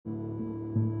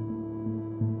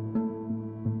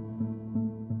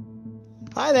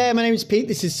Hi there, my name is Pete.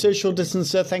 This is Social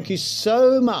Distancer. Thank you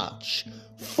so much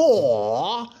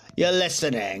for your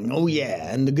listening. Oh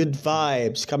yeah, and the good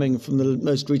vibes coming from the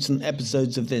most recent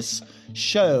episodes of this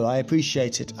show. I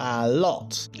appreciate it a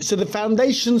lot. So the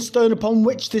foundation stone upon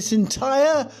which this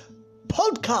entire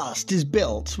podcast is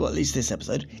built, well, at least this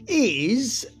episode,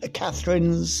 is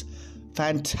Catherine's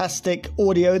fantastic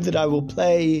audio that I will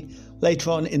play later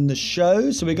on in the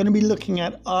show. So we're going to be looking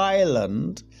at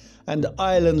Ireland and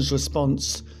Ireland's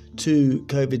response to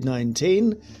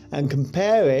COVID-19 and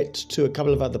compare it to a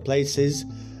couple of other places,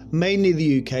 mainly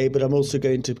the UK, but I'm also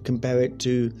going to compare it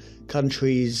to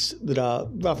countries that are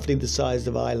roughly the size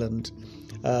of Ireland,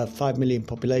 5 million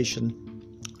population.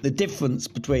 The difference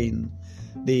between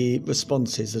the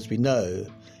responses, as we know,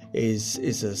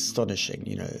 is astonishing,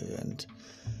 and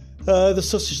the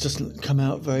sausage doesn't come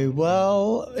out very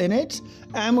well in it.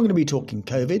 And we're going to be talking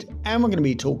COVID, and we're going to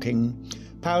be talking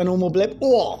paranormal blip.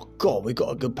 Oh, God, we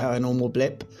got a good paranormal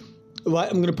blip. Right,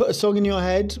 I'm going to put a song in your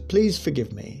head. Please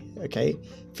forgive me, okay?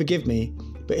 Forgive me.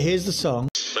 But here's the song.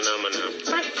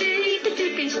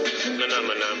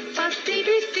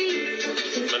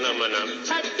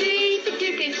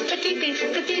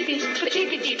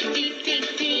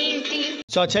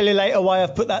 So I'll tell you later why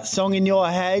I've put that song in your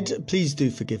head. Please do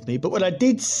forgive me. But what I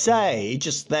did say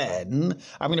just then,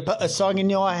 I'm going to put a song in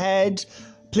your head.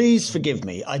 Please forgive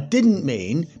me. I didn't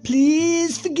mean,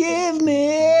 please forgive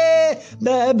me,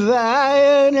 by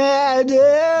Bryan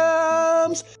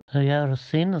Adams. Have you ever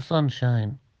seen the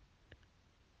sunshine?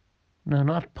 No,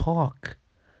 not pork.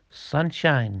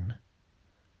 Sunshine.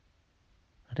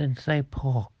 I didn't say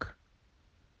pork.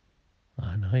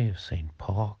 I know you've seen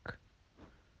pork.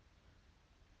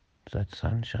 I said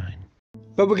sunshine.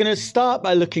 But we're going to start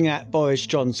by looking at Boris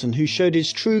Johnson, who showed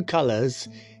his true colours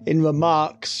in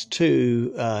remarks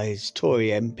to his Tory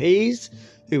MPs,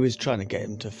 who was trying to get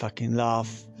him to fucking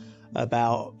laugh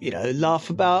about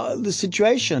the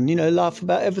situation, laugh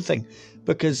about everything,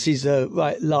 because he's a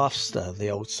right laughster, the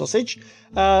old sausage.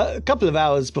 A couple of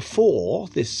hours before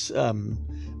this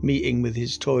meeting with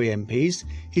his Tory MPs,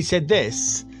 he said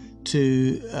this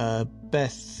to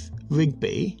Beth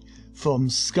Rigby from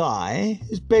Sky.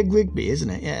 It's Beg Rigby, isn't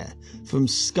it? Yeah, from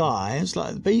Sky. It's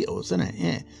like the Beatles, isn't it?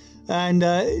 Yeah. And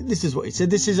this is what he said.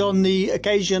 This is on the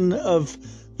occasion of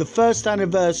the first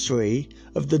anniversary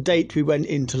of the date we went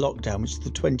into lockdown, which is the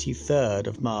 23rd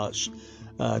of March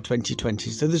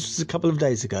 2020. So this was a couple of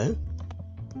days ago.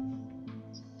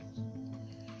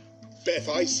 Beth,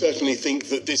 I certainly think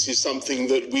that this is something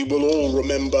that we will all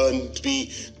remember and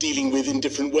be dealing with in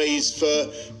different ways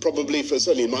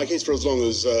certainly in my case, for as long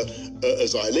as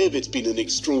I live. It's been an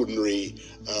extraordinary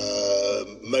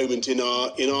moment in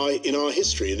our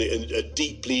history, and a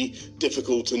deeply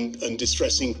difficult and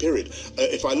distressing period.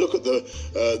 If I look at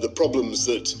the problems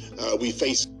that we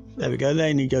face. There we go.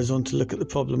 Then he goes on to look at the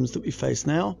problems that we face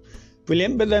now.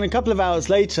 Brilliant. But then a couple of hours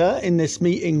later, in this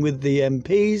meeting with the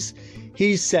MPs,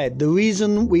 he said the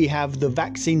reason we have the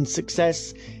vaccine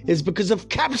success is because of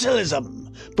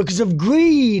capitalism, because of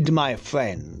greed, my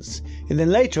friends. And then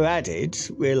later added,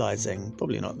 realising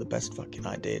probably not the best fucking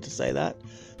idea to say that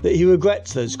he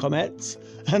regrets those comments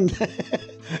and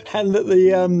and that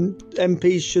the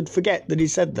MPs should forget that he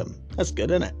said them. That's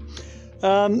good, isn't it?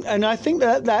 And I think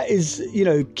that is,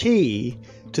 key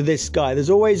to this guy. There's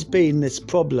always been this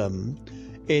problem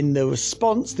in the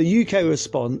response, the UK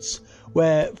response,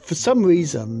 where for some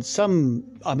reason,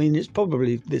 it's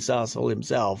probably this arsehole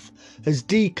himself, has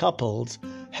decoupled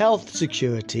health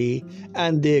security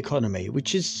and the economy,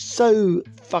 which is so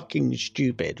fucking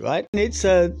stupid, right? And it's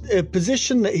a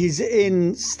position that he's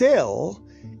in still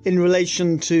in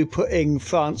relation to putting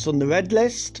France on the red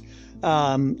list.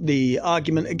 The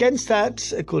argument against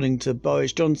that, according to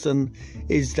Boris Johnson,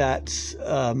 is that,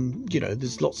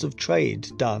 there's lots of trade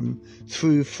done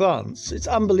through France. It's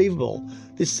unbelievable.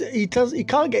 He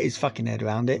can't get his fucking head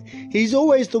around it. He's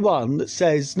always the one that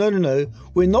says, no,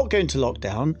 we're not going to lock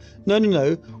down.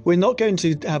 No, we're not going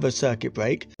to have a circuit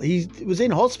break. He was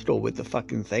in hospital with the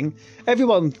fucking thing.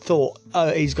 Everyone thought,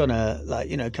 oh, he's gonna,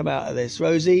 come out of this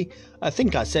rosy. I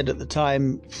think I said at the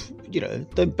time,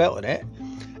 don't bet on it.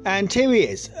 And here he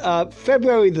is,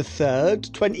 February the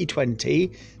 3rd,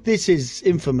 2020. This is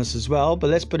infamous as well, but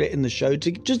let's put it in the show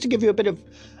just to give you a bit of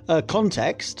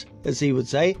context, as he would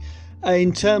say,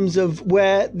 in terms of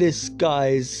where this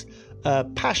guy's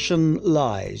passion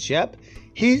lies. Yep.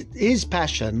 His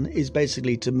passion is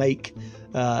basically to make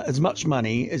as much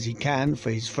money as he can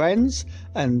for his friends,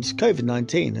 and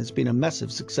COVID-19 has been a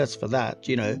massive success for that.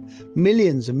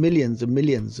 Millions and millions and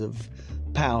millions of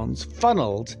pounds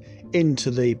funneled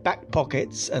into the back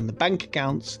pockets and the bank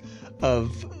accounts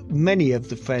of many of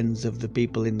the friends of the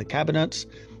people in the cabinet,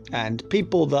 and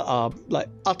people that are like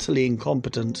utterly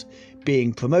incompetent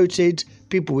being promoted,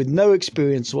 people with no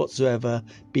experience whatsoever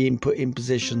being put in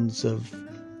positions of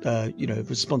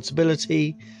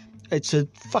responsibility. It's a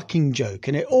fucking joke,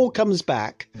 and it all comes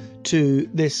back to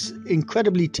this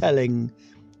incredibly telling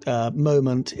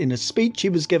moment in a speech he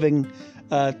was giving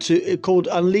called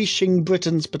Unleashing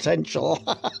Britain's Potential.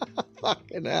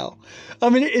 Fucking hell. I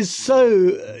mean, it is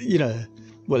so,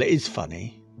 well, it is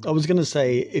funny. I was going to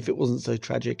say if it wasn't so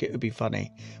tragic, it would be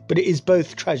funny. But it is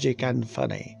both tragic and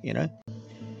funny,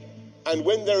 And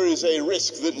when there is a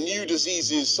risk that new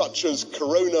diseases such as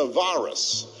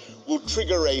coronavirus will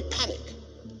trigger a panic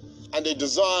and a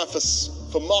desire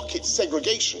for market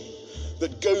segregation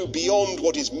that go beyond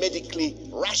what is medically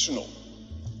rational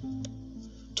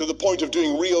to the point of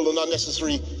doing real and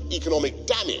unnecessary economic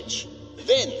damage,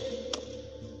 then,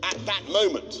 at that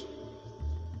moment,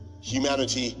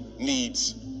 humanity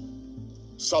needs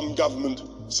some government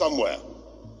somewhere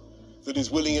that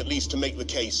is willing at least to make the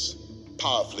case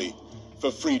powerfully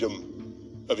for freedom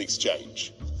of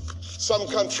exchange. Some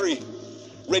country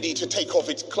ready to take off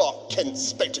its Clark Kent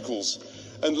spectacles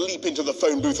and leap into the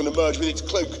phone booth and emerge with its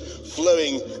cloak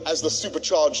flowing as the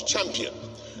supercharged champion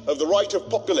of the right of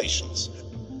populations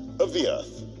of the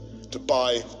earth to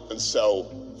buy and sell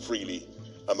freely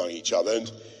among each other.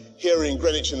 And here in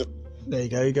Greenwich There you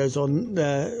go, he goes on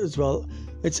there as well.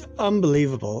 It's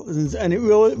unbelievable, and it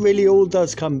really all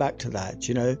does come back to that,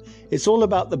 It's all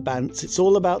about the bants, it's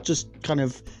all about just kind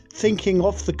of thinking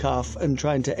off the cuff and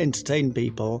trying to entertain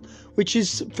people, which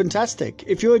is fantastic.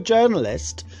 If you're a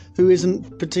journalist who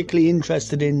isn't particularly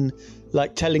interested in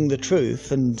telling the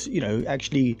truth and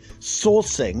actually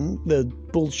sourcing the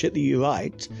bullshit that you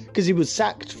write, because he was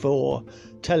sacked for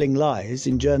telling lies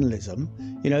in journalism,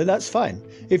 that's fine.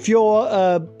 If you're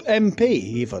a MP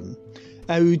even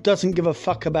who doesn't give a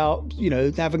fuck about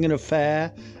having an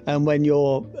affair, and when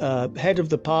your head of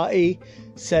the party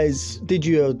says did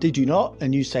you or did you not,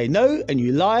 and you say no and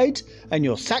you lied and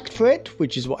you're sacked for it,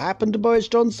 which is what happened to Boris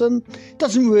Johnson, it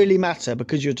doesn't really matter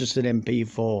because you're just an MP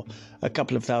for a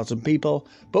couple of thousand people.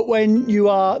 But when you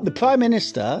are the Prime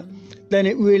Minister, then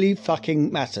it really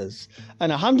fucking matters.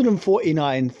 And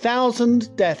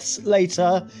 149,000 deaths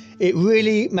later, it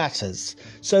really matters.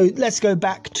 So let's go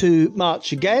back to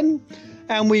March again.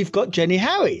 And we've got Jenny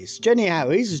Harries. Jenny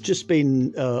Harries has just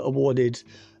been awarded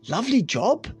lovely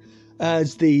job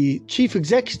as the chief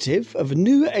executive of a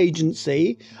new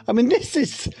agency. I mean, this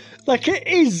is it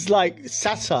is like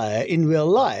satire in real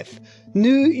life.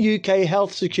 New UK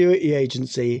Health Security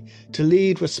Agency to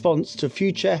lead response to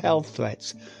future health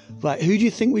threats. Right, who do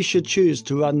you think we should choose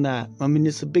to run that? I mean,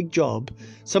 it's a big job.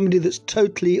 Somebody that's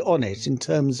totally on it in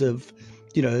terms of,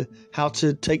 how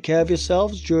to take care of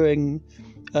yourselves during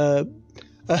a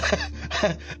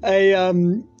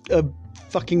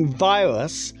fucking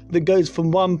virus that goes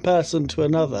from one person to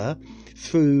another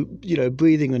through,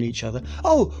 breathing on each other.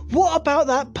 Oh, what about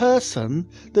that person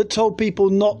that told people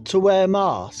not to wear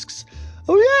masks?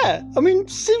 Oh, yeah. I mean,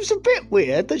 seems a bit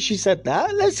weird that she said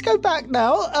that. Let's go back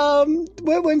now.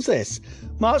 When's this?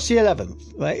 March the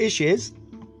 11th. Right, here she is.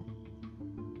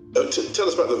 Tell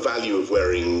us about the value of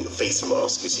wearing face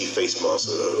masks. You see face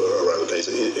masks around the place.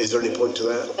 Is there any point to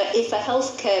that? If a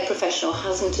healthcare professional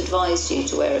hasn't advised you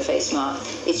to wear a face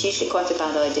mask, it's usually quite a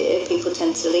bad idea. People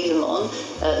tend to leave them on.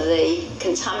 They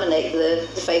contaminate the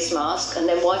face mask and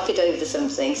then wipe it over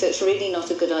something. So it's really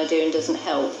not a good idea and doesn't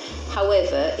help.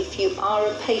 However, if you are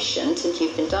a patient and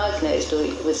you've been diagnosed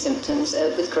with symptoms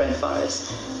with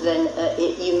coronavirus, then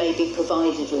you may be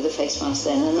provided with a face mask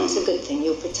then, and that's a good thing.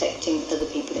 You're protecting other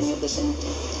people in your vicinity.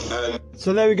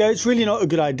 So there we go. It's really not a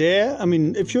good idea. I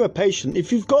mean, if you're a patient, if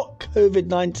you've got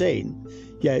COVID-19,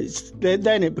 yeah,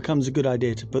 then it becomes a good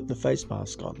idea to put the face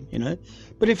mask on,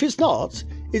 But if it's not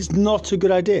a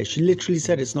good idea. She literally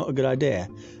said it's not a good idea.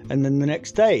 And then the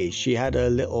next day she had a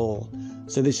little...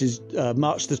 So this is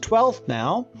March the 12th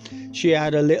now. She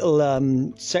had a little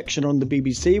section on the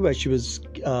BBC where she was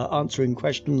answering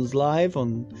questions live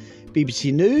on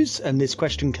BBC News, and this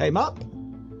question came up.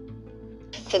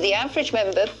 For the average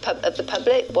member of the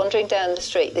public wandering down the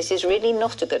street, this is really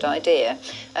not a good idea.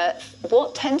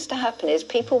 What tends to happen is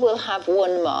people will have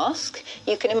one mask.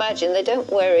 You can imagine they don't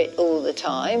wear it all the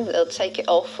time. They'll take it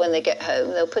off when they get home.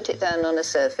 They'll put it down on a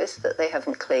surface that they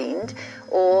haven't cleaned,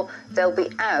 or they'll be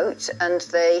out and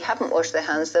they haven't washed their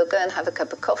hands. They'll go and have a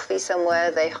cup of coffee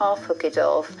somewhere. They half hook it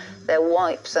off. They'll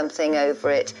wipe something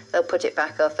over it. They'll put it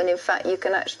back off. And in fact, you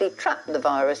can actually trap the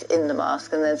virus in the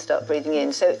mask and then start breathing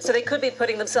in. So they could be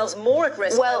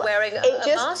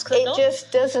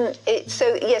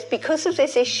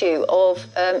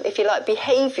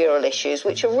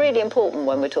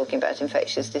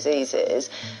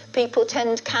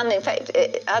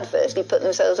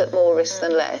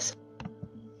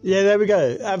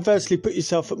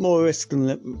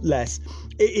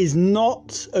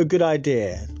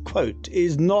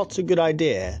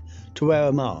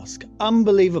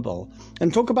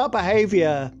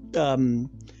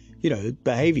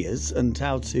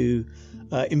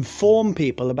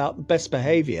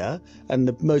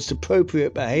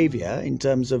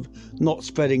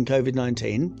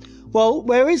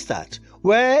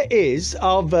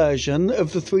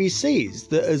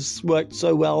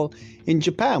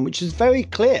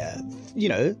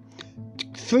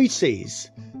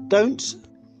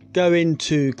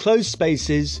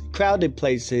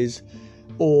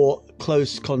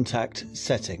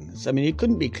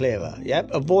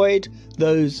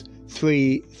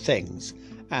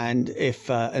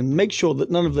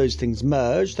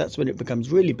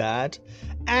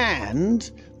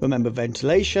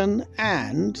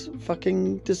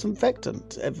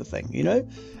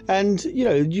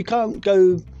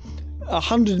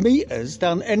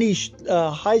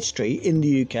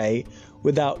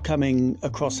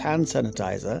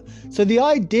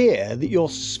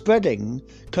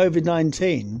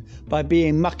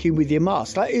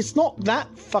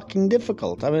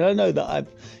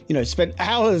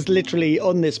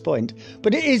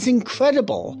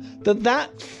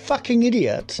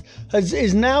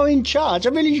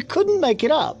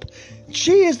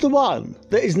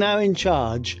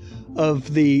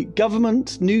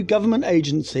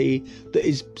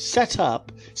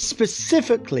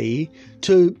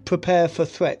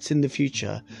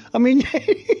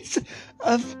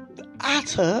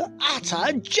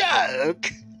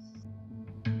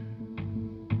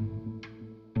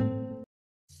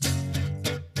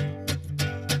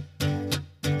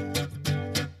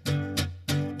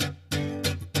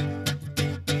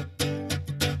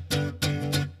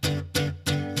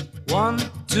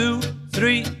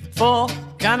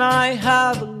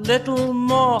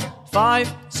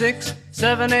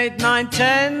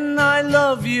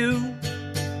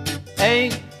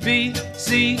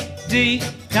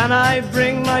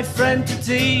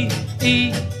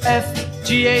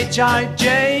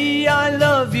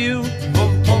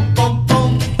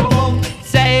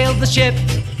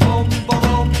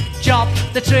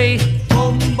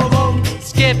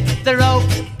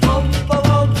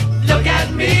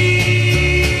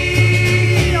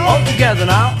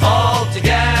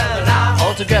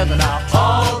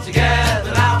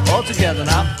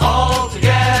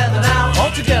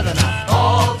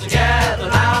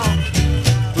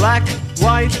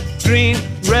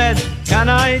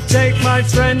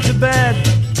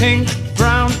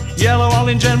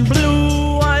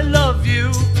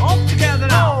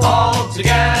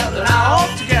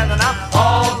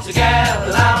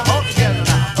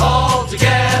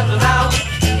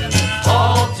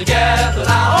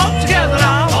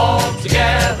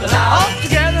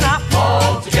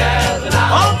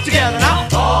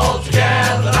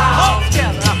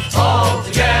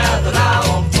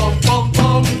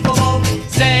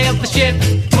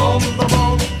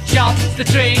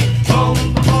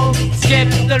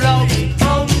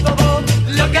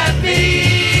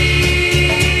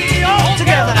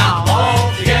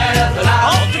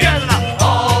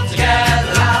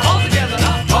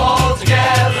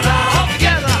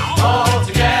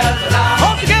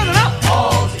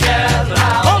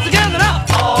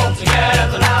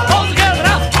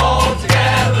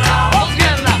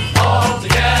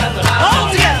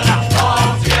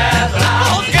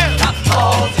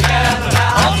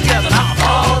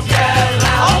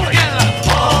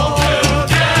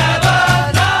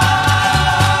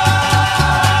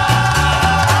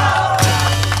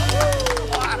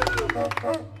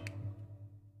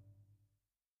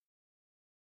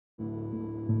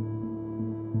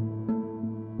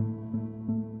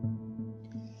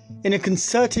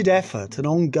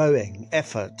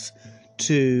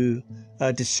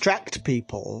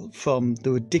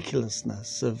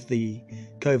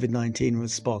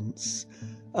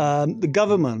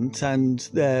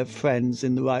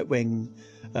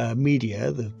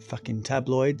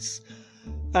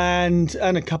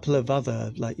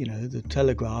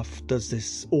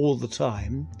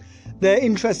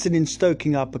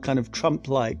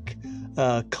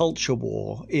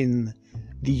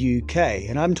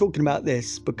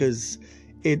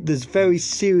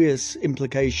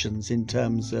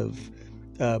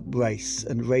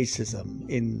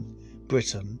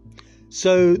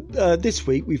So this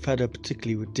week we've had a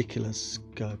particularly ridiculous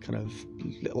kind of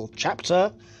little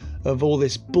chapter of all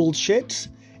this bullshit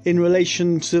in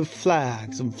relation to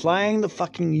flags and flying the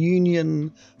fucking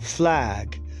Union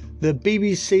flag. The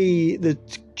BBC, the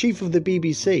chief of the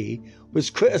BBC, was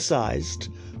criticised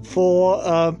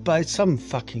for by some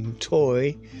fucking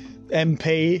Tory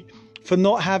MP for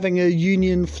not having a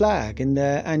Union flag in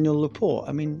their annual report.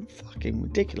 I mean, fucking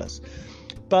ridiculous.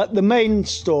 But the main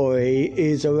story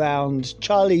is around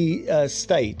Charlie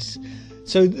State.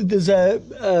 So there's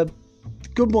a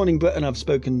Good Morning Britain I've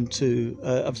spoken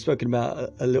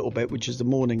about a little bit, which is the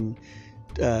morning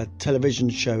television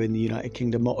show in the United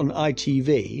Kingdom on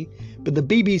ITV. But the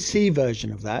BBC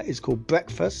version of that is called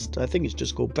Breakfast. I think it's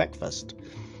just called Breakfast.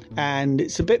 And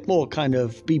it's a bit more kind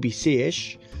of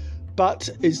BBC-ish, but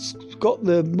it's got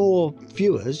the more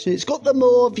viewers.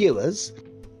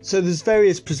 So there's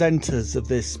various presenters of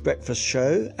this breakfast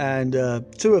show, and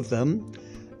two of them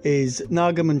is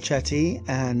Naga Munchetty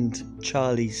and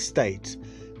Charlie State.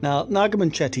 Now, Naga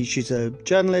Munchetty, she's a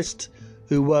journalist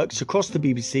who works across the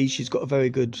BBC. She's got a very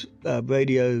good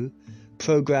radio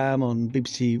programme on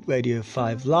BBC Radio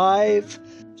 5 Live.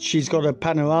 She's got a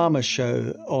panorama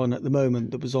show on at the moment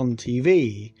that was on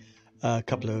TV a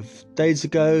couple of days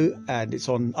ago, and it's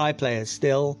on iPlayer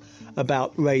still,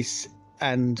 about race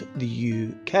and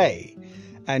the UK.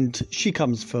 And she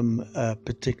comes from a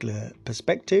particular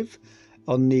perspective.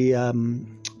 On the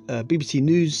BBC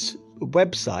News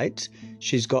website,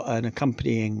 she's got an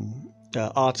accompanying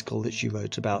article that she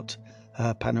wrote about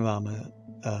her panorama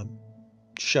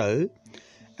show.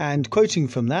 And quoting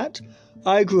from that,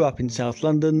 "I grew up in South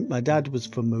London. My dad was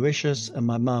from Mauritius and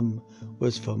my mum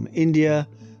was from India.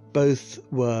 Both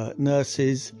were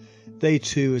nurses. They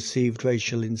too received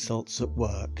racial insults at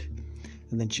work."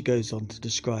 And then she goes on to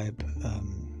describe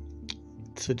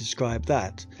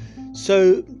that.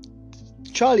 So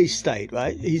Charlie State,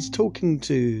 right? He's talking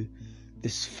to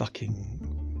this fucking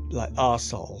like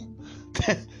arsehole,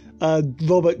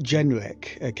 Robert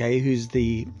Jenrick, okay, who's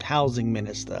the housing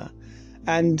minister.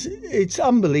 And it's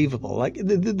unbelievable. Like,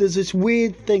 there's this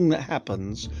weird thing that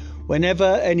happens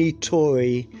whenever any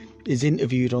Tory is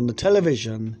interviewed on the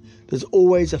television. There's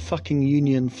always a fucking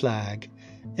Union flag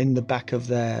in the back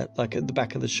of at the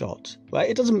back of the shot, right?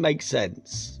 It doesn't make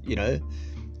sense, you know.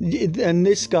 And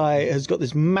this guy has got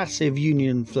this massive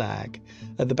Union flag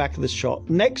at the back of the shot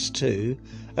next to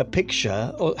a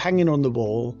picture hanging on the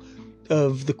wall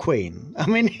of the Queen. I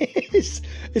mean, it's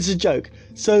a joke.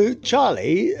 So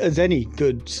Charlie, as any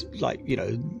good, like, you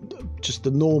know, just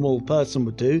the normal person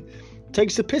would do,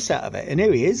 takes the piss out of it. And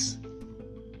here he is.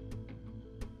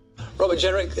 Robert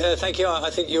Jenrick, thank you. I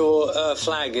think your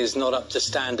flag is not up to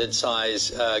standard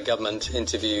size government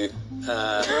interview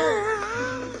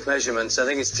measurements. I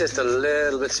think it's just a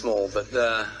little bit small, but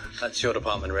that's your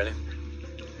department, really.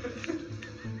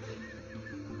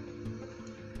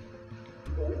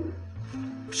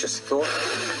 Just a thought.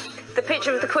 The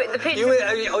picture of the Queen.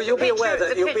 You'll be aware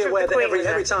that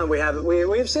every time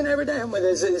we've seen it every day, haven't we?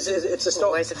 It's a stock.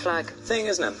 Always a flag thing,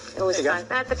 isn't it? Always a flag.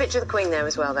 They had the picture of the Queen there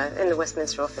as well, though, in the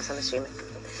Westminster office, I'm assuming.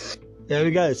 There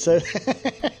we go. So,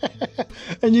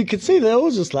 and you can see they're all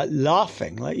just like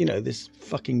laughing, like, you know, this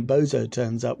fucking bozo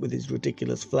turns up with his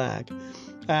ridiculous flag,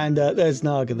 and there's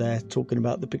Naga there talking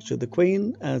about the picture of the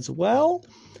Queen as well.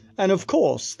 And of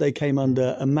course, they came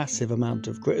under a massive amount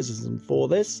of criticism for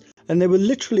this. And they were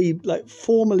literally like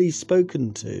formally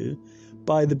spoken to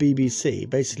by the BBC,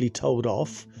 basically told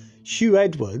off. Hugh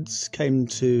Edwards came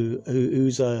to,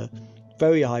 who's a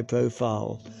very high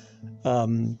profile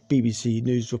BBC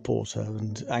news reporter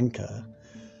and anchor.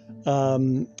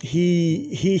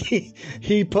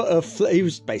 He put he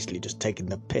was basically just taking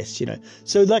the piss, you know.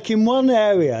 So like in one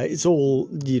area, it's all,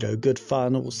 you know, good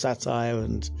fun, all satire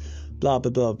and blah,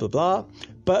 blah, blah, blah, blah.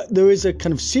 But there is a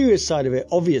kind of serious side of it,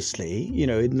 obviously, you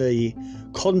know, in the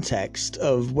context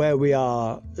of where we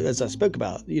are, as I spoke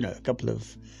about, you know, a couple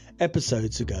of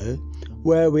episodes ago,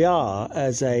 where we are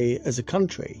as a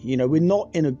country. You know, we're not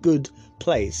in a good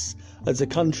place as a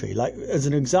country. Like, as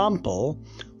an example,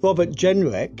 Robert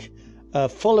Jenrick,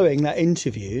 following that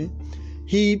interview,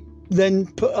 he then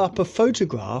put up a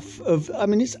photograph of, I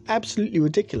mean, it's absolutely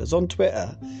ridiculous, on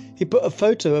Twitter. He put a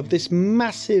photo of this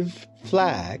massive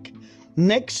flag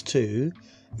next to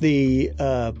the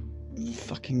the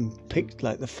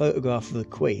photograph of the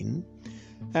Queen,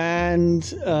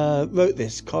 and wrote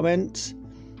this comment: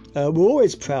 "We're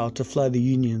always proud to fly the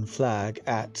Union flag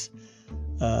at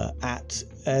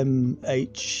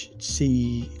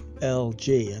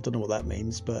MHCLG." I don't know what that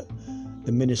means, but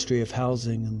the Ministry of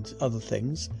Housing and other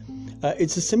things.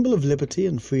 It's a symbol of liberty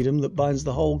and freedom that binds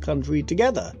the whole country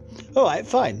together. All right,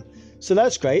 fine. So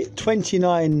that's great.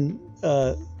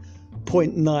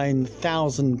 29.9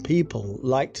 thousand people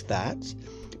liked that.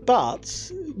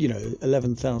 But,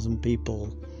 11,000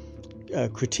 people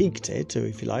critiqued it, or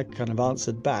if you like, kind of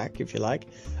answered back, if you like.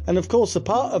 And of course, a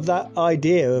part of that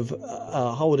idea of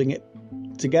holding it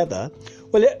together,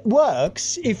 well, it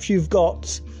works if you've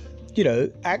got,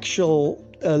 actual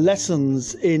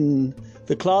lessons in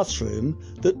the classroom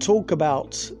that talk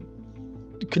about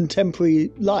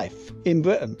contemporary life in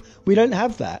Britain. We don't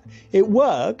have that. It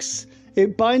works.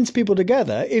 It binds people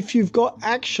together if you've got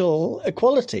actual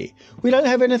equality. We don't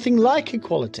have anything like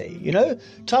equality,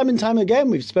 Time and time again,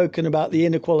 we've spoken about the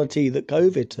inequality that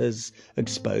COVID has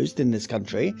exposed in this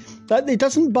country. That it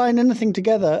doesn't bind anything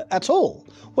together at all.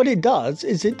 What it does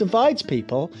is it divides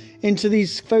people into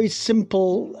these very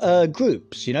simple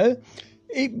groups,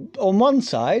 on one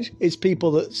side is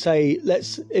people that say,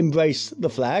 let's embrace the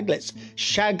flag, let's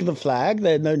shag the flag.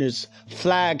 They're known as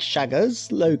flag shaggers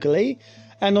locally.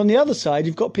 And on the other side,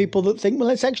 you've got people that think, well,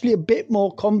 it's actually a bit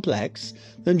more complex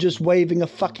than just waving a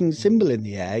fucking symbol in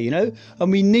the air,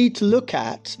 And we need to look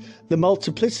at the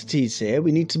multiplicities here.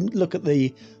 We need to look at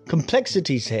the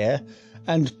complexities here.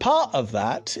 And part of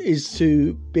that is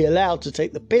to be allowed to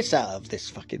take the piss out of this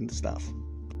fucking stuff.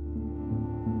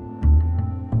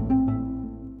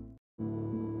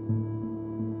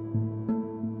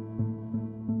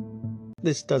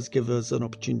 This does give us an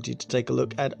opportunity to take a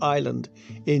look at Ireland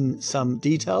in some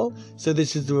detail. So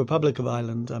this is the Republic of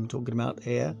Ireland I'm talking about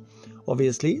here,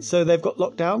 obviously. So they've got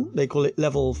lockdown. They call it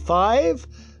level 5.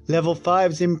 Level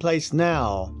 5's in place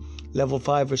now. Level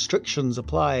 5 restrictions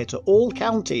apply to all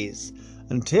counties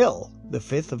until the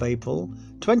 5th of April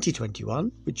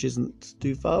 2021, which isn't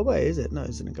too far away, is it? No,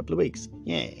 it's in a couple of weeks.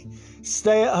 Yeah.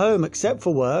 Stay at home except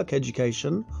for work,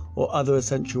 education, or other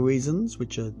essential reasons,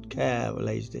 which are care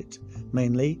related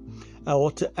mainly,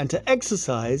 and to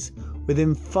exercise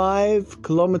within 5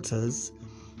 kilometers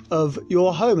of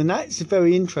your home. And that's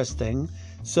very interesting.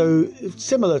 So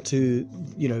similar to,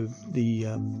 the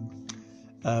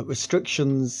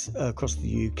restrictions across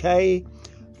the UK,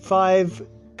 5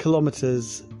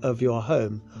 kilometers of your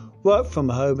home. Work from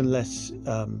home unless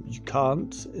you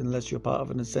can't, unless you're part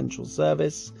of an essential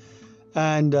service.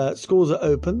 And schools are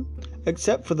open,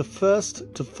 except for the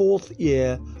 1st to 4th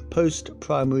year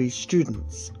post-primary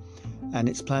students. And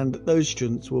it's planned that those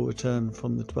students will return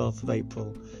from the 12th of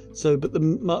April. So, but the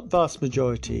vast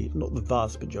majority, not the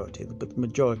vast majority, but the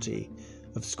majority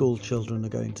of school children are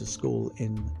going to school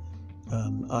in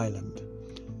Ireland.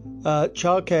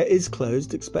 Childcare is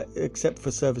closed, except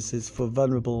for services for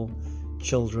vulnerable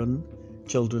children,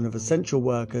 children of essential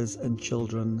workers, and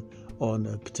children on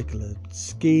a particular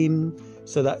scheme.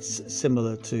 So that's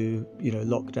similar to,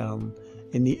 lockdown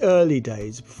in the early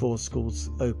days before schools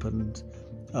opened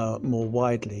more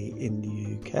widely in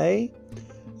the UK.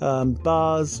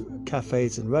 Bars,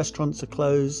 cafes and restaurants are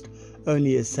closed.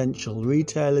 Only essential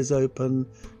retail is open.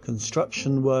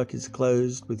 Construction work is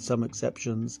closed with some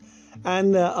exceptions.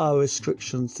 And there are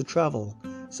restrictions to travel.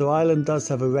 So Ireland does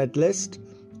have a red list,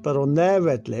 but on their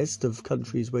red list of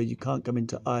countries where you can't come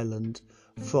into Ireland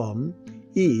from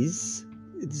does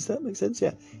that make sense?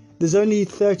 Yeah. There's only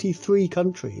 33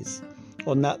 countries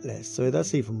on that list. So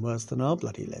that's even worse than our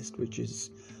bloody list, which is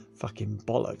fucking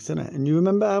bollocks, isn't it? And you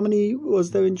remember how many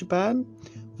was there in Japan?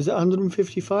 Was it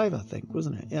 155, I think,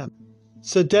 wasn't it? Yeah.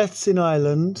 So deaths in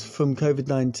Ireland from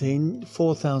COVID-19,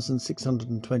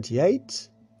 4,628.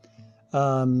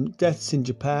 Deaths in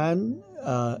Japan,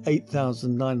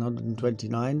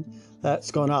 8,929.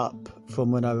 That's gone up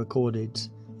from when I recorded,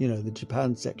 the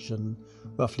Japan section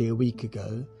roughly a week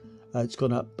ago. It's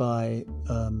gone up by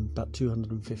about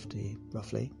 250,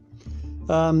 roughly.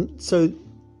 So,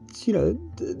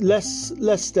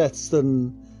 less deaths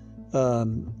than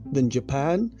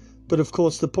Japan. But of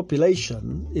course, the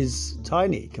population is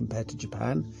tiny compared to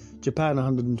Japan. Japan,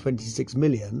 126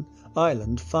 million.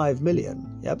 Ireland, 5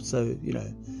 million. Yep. So,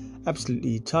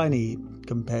 absolutely tiny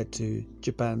compared to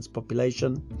Japan's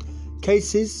population.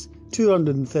 Cases,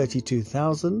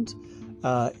 232,000.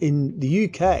 In the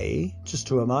UK, just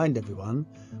to remind everyone,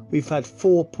 we've had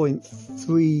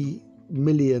 4.3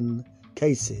 million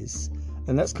cases,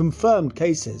 and that's confirmed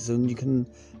cases. And you can,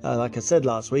 like I said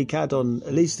last week, add on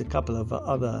at least a couple of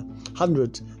other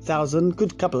 100,000,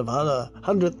 good couple of other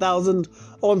 100,000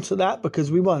 onto that, because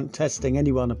we weren't testing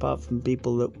anyone apart from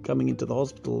people that were coming into the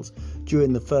hospitals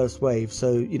during the first wave.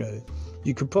 So, you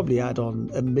could probably add on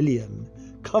 1 million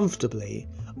comfortably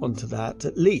onto that,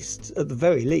 at the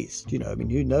very least.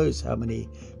 Who knows how many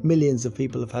millions of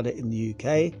people have had it in the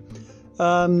UK.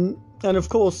 And of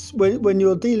course, when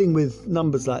you're dealing with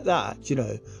numbers like that,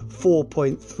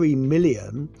 4.3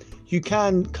 million, you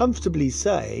can comfortably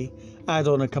say add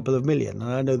on a couple of million.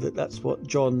 And I know that that's what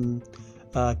John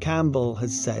Campbell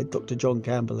has said. Dr. John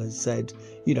Campbell has said,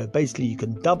 basically you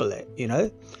can double it,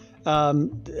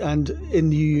 and in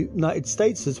the United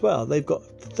States as well, they've got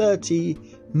 30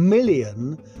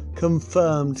 million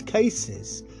confirmed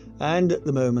cases. And at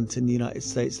the moment in the United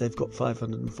States, they've got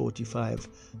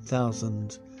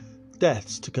 545,000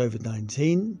 deaths to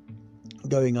COVID-19,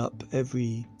 going up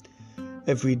every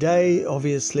day,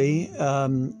 obviously.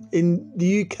 In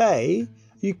the UK, are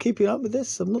you keeping up with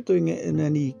this? I'm not doing it in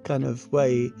any kind of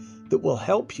way that will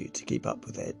help you to keep up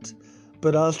with it,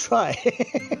 but I'll try.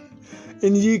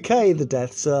 In the UK, the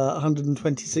deaths are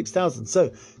 126,000.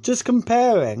 So just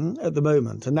comparing at the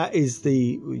moment, and that is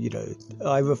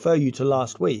I refer you to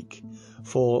last week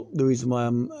for the reason why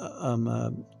I'm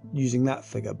using that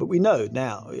figure. But we know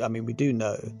now, we do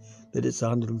know that it's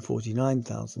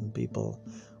 149,000 people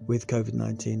with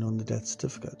COVID-19 on the death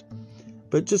certificate.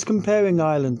 But just comparing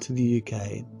Ireland to the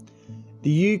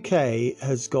UK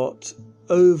has got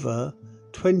over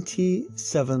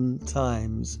 27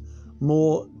 times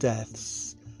more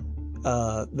deaths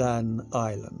than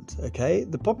Ireland. Okay,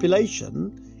 the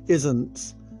population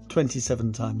isn't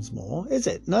 27 times more, is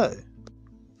it? No.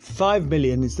 5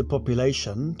 million is the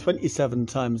population. 27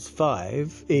 times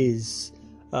 5 is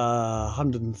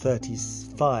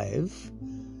 135.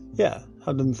 Yeah,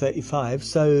 135.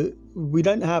 So we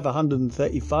don't have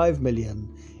 135 million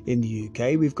in the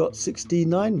UK. We've got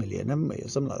 69 million, haven't we? Or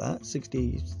something like that.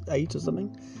 68 or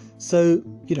something. So,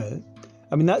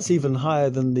 that's even higher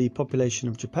than the population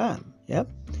of Japan. Yeah.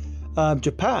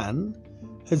 Japan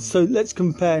has, so let's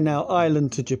compare now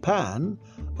Ireland to Japan.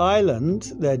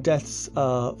 Ireland, their deaths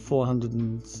are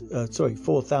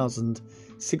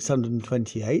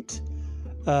 4,628.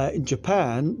 In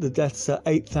Japan, the deaths are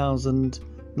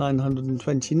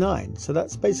 8,929. So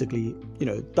that's basically,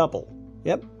 double.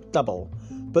 Yep, double.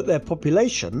 But their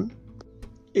population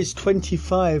is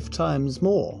 25 times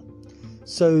more.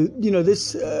 So,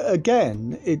 this,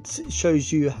 again, it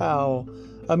shows you how,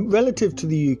 relative to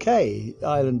the UK,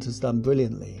 Ireland has done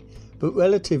brilliantly. But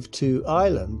relative to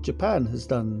Ireland, Japan has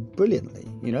done brilliantly,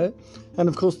 And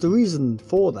of course, the reason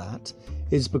for that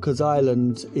is because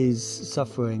Ireland is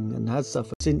suffering and has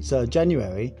suffered since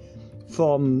January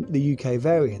from the UK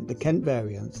variant, the Kent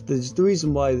variant. There's the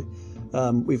reason why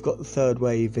we've got the third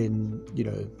wave in,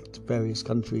 various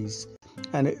countries.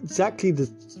 And exactly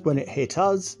when it hit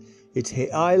us, it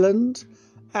hit Ireland,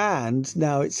 and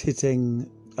now it's hitting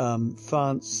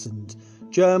France and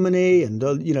Germany and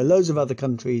loads of other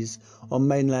countries on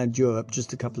mainland Europe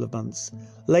just a couple of months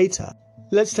later.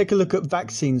 Let's take a look at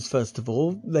vaccines first of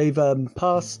all. They've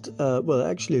passed,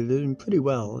 actually they're doing pretty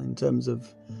well in terms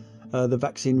of the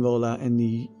vaccine rollout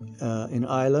in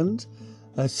Ireland.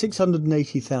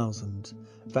 680,000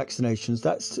 vaccinations.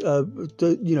 That's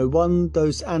one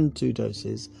dose and 2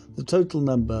 doses. The total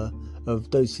number of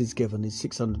doses given is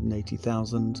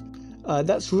 680,000.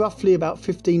 That's roughly about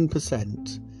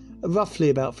 15%. Roughly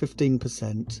about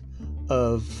 15%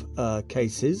 of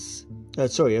cases.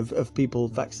 Of people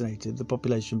vaccinated, the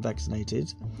population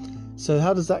vaccinated. So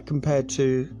how does that compare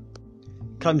to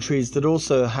countries that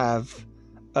also have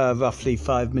roughly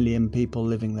 5 million people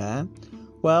living there?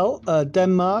 Well,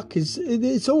 Denmark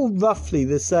it's all roughly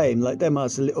the same. Like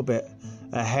Denmark's a little bit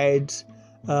ahead,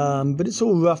 but it's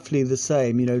all roughly the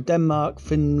same. Denmark,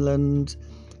 Finland,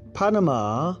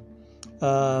 Panama,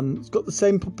 it's got the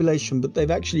same population, but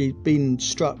they've actually been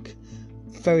struck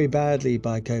very badly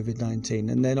by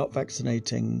COVID-19, and they're not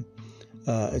vaccinating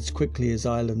as quickly as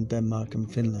Ireland, Denmark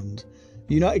and Finland.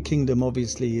 The United Kingdom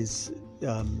obviously is,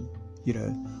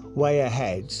 way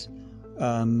ahead,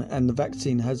 and the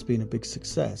vaccine has been a big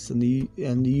success. And the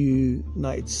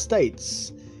United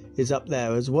States is up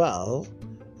there as well,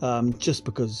 just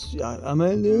because the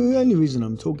only reason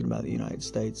I'm talking about the United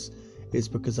States is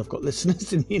because I've got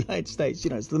listeners in the United States, so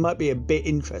they might be a bit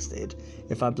interested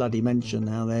if I bloody mention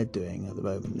how they're doing at the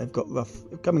moment. They've got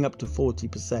coming up to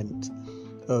 40%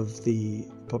 of the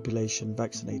population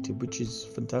vaccinated, which is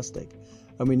fantastic.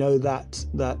 And we know that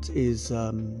is,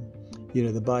 the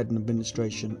Biden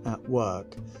administration at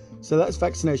work. So that's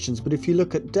vaccinations. But if you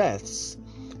look at deaths,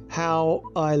 how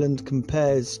Ireland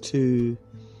compares to,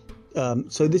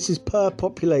 so this is per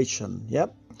population,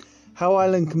 yep. How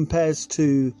Ireland compares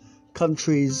to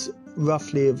countries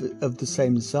roughly of the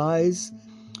same size.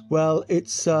 Well,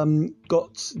 it's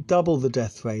got double the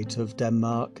death rate of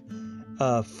Denmark.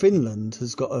 Finland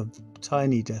has got a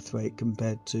tiny death rate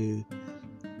compared to,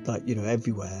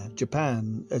 everywhere.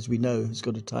 Japan, as we know, has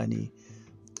got a tiny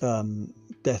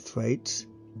death rate.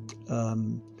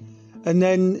 And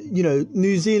then,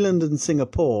 New Zealand and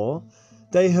Singapore,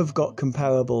 they have got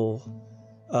comparable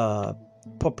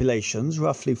populations,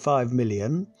 roughly 5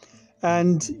 million.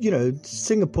 And,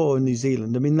 Singapore and New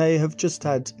Zealand, I mean, they have just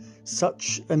had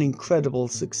such an incredible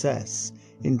success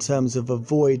in terms of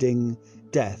avoiding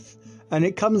death. And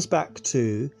it comes back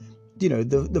to,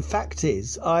 the fact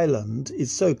is Ireland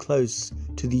is so close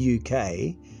to the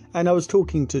UK. And I was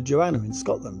talking to Joanna in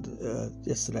Scotland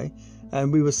yesterday,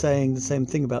 and we were saying the same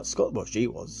thing about Scotland. Well, she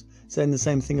was saying the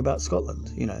same thing about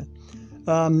Scotland,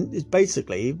 It's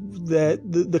basically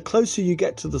the closer you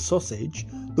get to the sausage,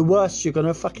 the worse you're going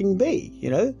to fucking be,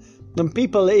 And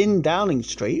people in Downing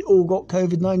Street all got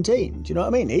COVID-19. Do you know what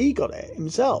I mean? He got it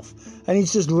himself. And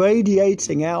he's just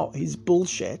radiating out his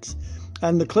bullshit.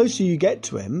 And the closer you get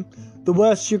to him, the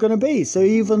worse you're going to be. So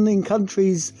even in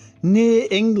countries near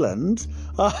England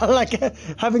are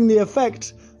having the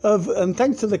effect of, and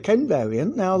thanks to the Kent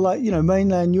variant, now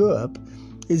mainland Europe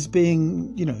is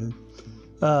being,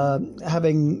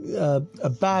 having a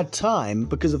bad time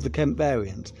because of the Kent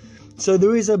variant. So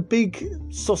there is a big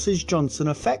Sausage Johnson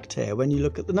effect here when you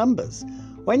look at the numbers.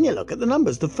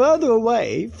 The further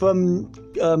away from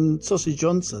Sausage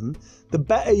Johnson, the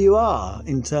better you are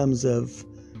in terms of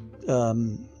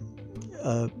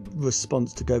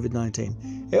response to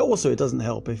COVID-19. It doesn't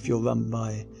help if you're run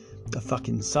by a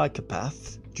fucking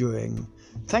psychopath during...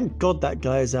 Thank God that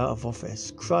guy is out of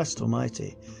office. Christ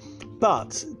almighty.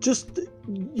 But just,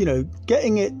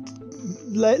 getting it,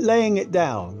 laying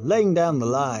down the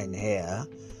line here.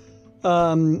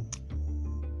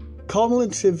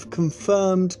 Cumulative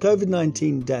confirmed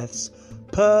COVID-19 deaths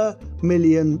per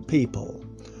million people.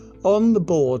 On the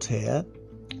board here,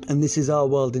 and this is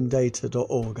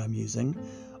ourworldindata.org I'm using.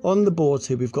 On the board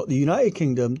here, we've got the United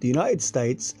Kingdom, the United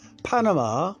States,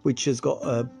 Panama, which has got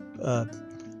a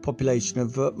population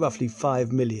of roughly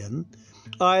 5 million,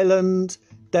 Ireland,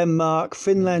 Denmark,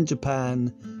 Finland,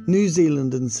 Japan, New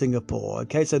Zealand and Singapore.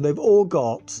 Okay, so they've all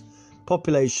got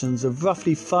populations of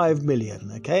roughly 5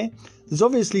 million. Okay, there's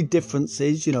obviously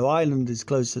differences. Ireland is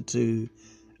closer to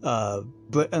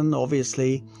Britain,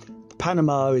 obviously.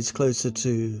 Panama is closer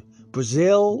to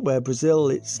Brazil, where Brazil,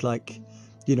 it's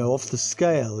off the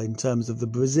scale in terms of the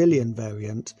Brazilian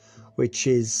variant, which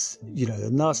is, a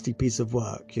nasty piece of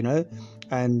work,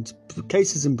 And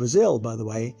cases in Brazil, by the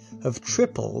way, have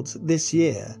tripled this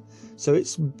year. So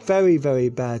it's very, very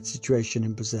bad situation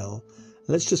in Brazil.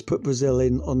 Let's just put Brazil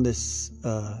in on this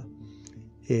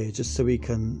here, just so we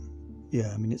can,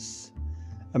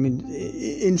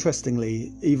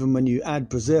 interestingly, even when you add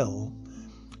Brazil,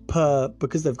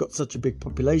 because they've got such a big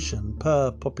population,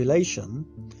 per population,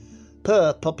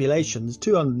 there's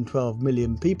 212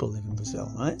 million people live in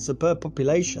Brazil, right? So per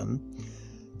population,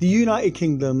 the United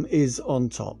Kingdom is on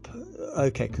top.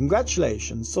 Okay,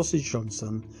 congratulations, Sausage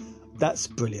Johnson. That's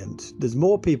brilliant. There's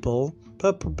more people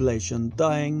per population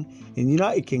dying in the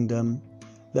United Kingdom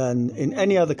than in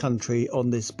any other country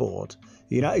on this board.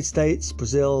 The United States,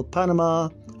 Brazil, Panama,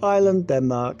 Ireland,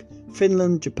 Denmark,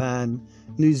 Finland, Japan,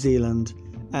 New Zealand,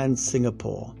 and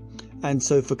Singapore. And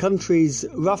so for countries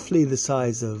roughly the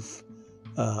size of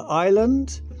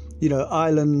Ireland,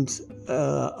 Ireland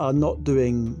are not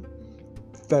doing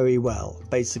very well.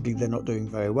 Basically, they're not doing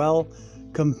very well.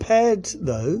 Compared,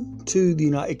 though, to the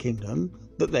United Kingdom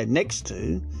that they're next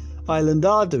to, Ireland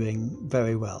are doing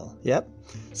very well. Yep.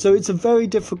 So it's a very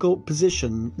difficult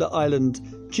position that Ireland,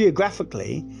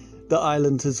 geographically, that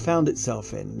Ireland has found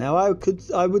itself in. Now,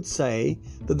 I would say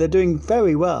that they're doing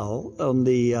very well on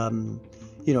the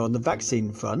on the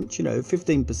vaccine front.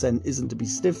 15% isn't to be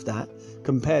sniffed at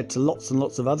compared to lots and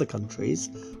lots of other countries.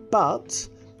 But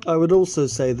I would also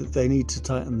say that they need to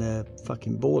tighten their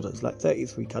fucking borders, like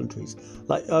 33 countries.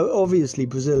 Obviously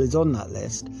Brazil is on that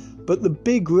list, but the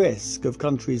big risk of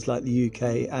countries like the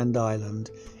UK and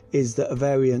Ireland is that a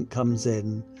variant comes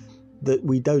in that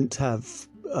we don't have,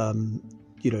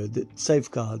 the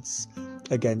safeguards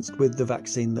against with the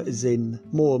vaccine that is in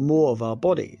more and more of our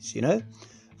bodies,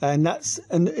 and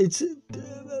it's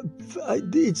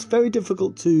very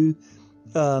difficult to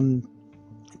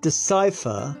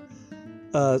decipher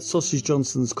Sausage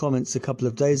Johnson's comments a couple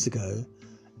of days ago,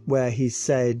 where he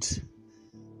said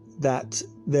that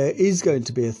there is going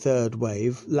to be a third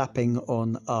wave lapping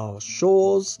on our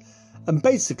shores, and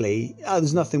basically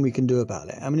there's nothing we can do about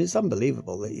it. I mean, it's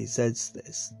unbelievable that he says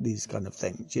these kind of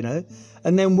things,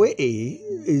 And then Whitty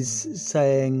is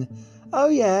saying,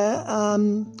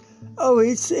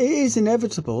 it is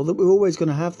inevitable that we're always going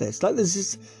to have this.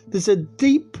 There's a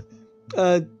deep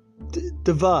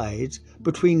divide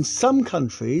between some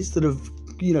countries that have,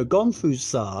 gone through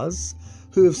SARS,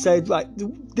 who have said,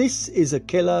 this is a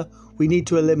killer. We need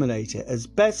to eliminate it as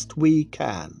best we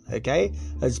can, okay?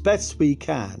 As best we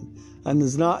can. And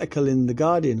there's an article in The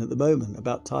Guardian at the moment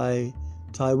about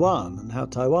Taiwan and how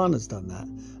Taiwan has done that.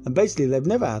 And basically they've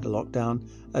never had a lockdown,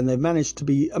 and they've managed to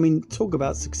be, I mean, talk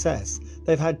about success.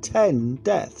 They've had 10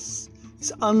 deaths.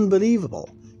 It's unbelievable.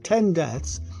 10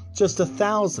 deaths, just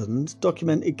 1,000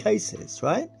 documented cases,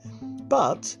 right?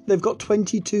 But they've got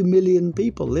 22 million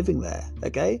people living there,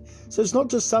 okay? So it's not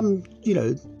just some,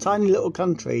 tiny little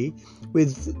country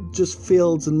with just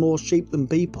fields and more sheep than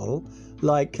people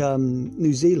like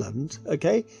New Zealand,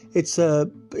 okay? It's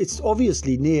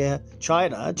obviously near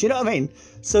China, do you know what I mean?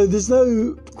 So there's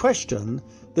no question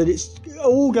that it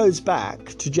all goes back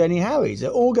to Jenny Harries.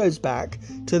 It all goes back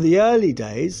to the early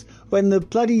days when the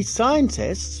bloody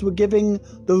scientists were giving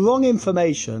the wrong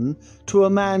information to a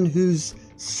man whose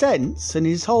sense and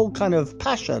his whole kind of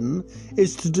passion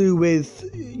is to do with,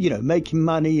 making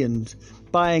money and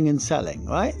buying and selling,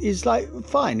 right? It's like,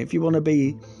 fine, if you want to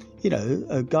be,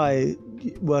 a guy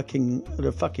working at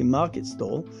a fucking market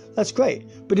stall, that's great.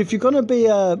 But if you're going to be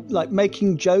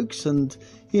making jokes and,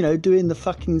 doing the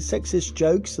fucking sexist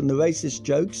jokes and the racist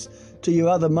jokes to your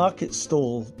other market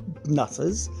stall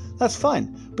nutters, that's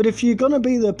fine. But if you're going to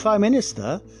be the Prime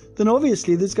Minister, then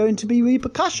obviously there's going to be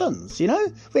repercussions,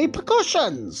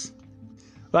 repercussions.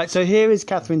 Right, so here is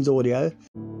Catherine's audio.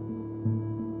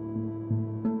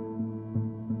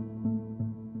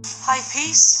 Hi,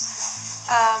 Pete.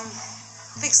 I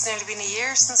think it's nearly been a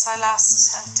year since I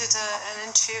last did an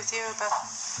interview with you about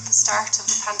the start of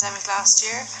the pandemic last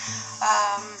year.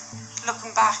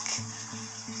 Looking back,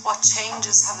 what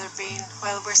changes have there been?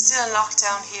 Well, we're still in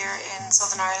lockdown here in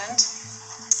Southern Ireland,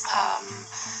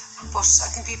 but I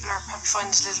think people are probably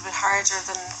finding it a little bit harder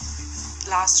than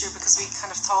last year because we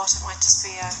kind of thought it might just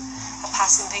be a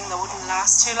passing thing that wouldn't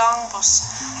last too long, but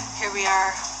here we are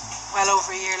well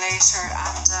over a year later,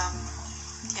 and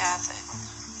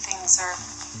things are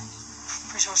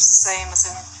pretty much the same as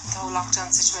in the whole lockdown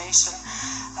situation.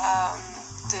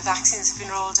 The vaccines have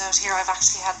been rolled out here. I've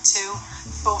actually had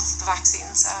both the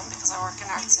vaccines because I work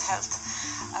in arts and health.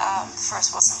 The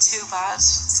first wasn't too bad.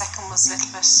 The second was a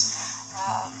little bit,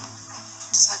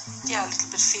 a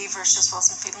little bit feverish, just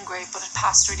wasn't feeling great, but it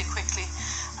passed really quickly,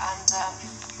 and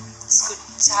it's good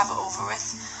to have it over with.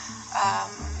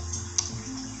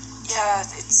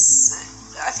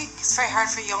 I think it's very hard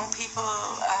for young people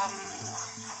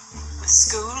with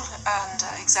school and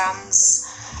exams.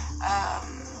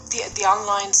 The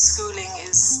online schooling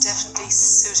is definitely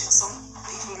suiting some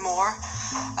people more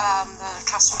than a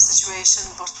classroom situation,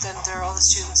 but then there are other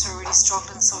students who are really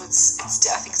struggling, so I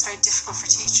think it's very difficult for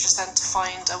teachers then to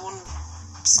find a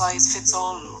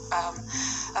one-size-fits-all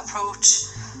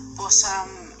approach, but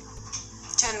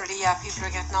generally, people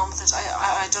are getting on with it.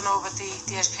 I don't know about the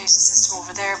education system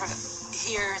over there, but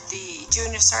here the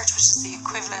Junior Cert, which is the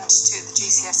equivalent to the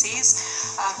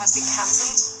GCSEs, has been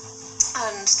cancelled.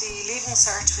 And the Leaving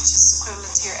Cert, which is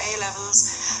equivalent to your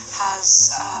A-levels,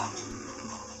 has,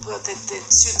 the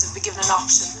students have been given an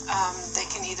option. They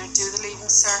can either do the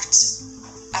Leaving Cert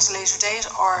at a later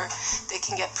date, or they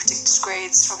can get predicted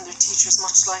grades from their teachers,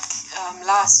 much like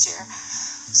last year.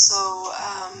 So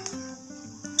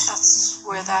that's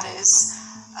where that is.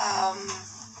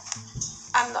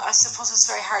 And I suppose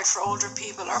it's very hard for older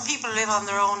people, or people who live on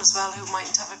their own as well, who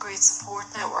mightn't have a great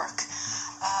support network.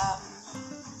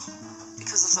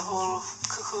 Because of the whole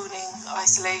cocooning,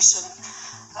 isolation,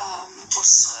 but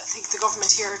I think the government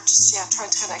here just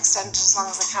trying to kind of extend it as long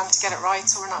as they can to get it right,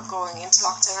 so we're not going into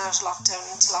lockdown, out of lockdown,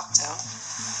 into lockdown.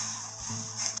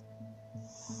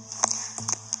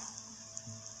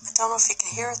 I don't know if you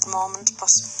can hear at the moment,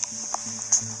 but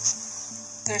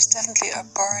there's definitely a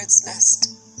bird's nest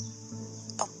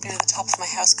up near the top of my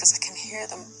house because I can hear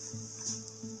them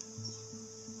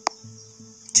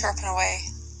chirping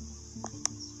away.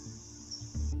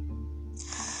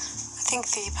 I think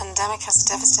the pandemic has a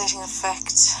devastating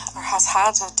effect, or has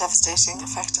had a devastating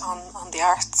effect on the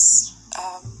arts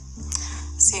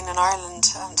scene in Ireland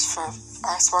and for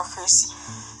arts workers,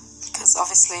 because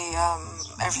obviously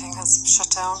everything has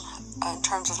shut down in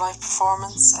terms of live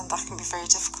performance, and that can be very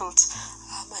difficult,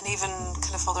 and even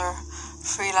kind of other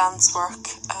freelance work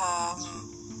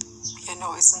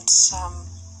isn't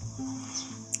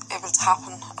able to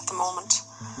happen at the moment.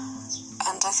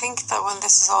 And I think that when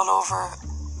this is all over,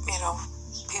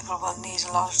 people will need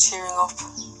a lot of cheering up,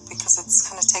 because it's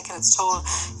kind of taken its toll.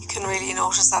 You can really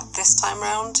notice that this time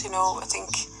round. I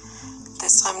think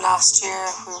this time last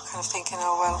year we were kind of thinking, it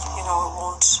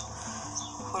won't.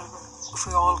 If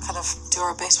we all kind of do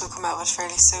our bit, we'll come out with it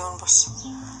fairly soon. But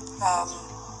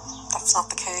that's not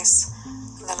the case.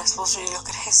 And then I suppose when you look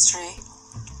at history,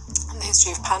 the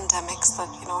history of pandemics that,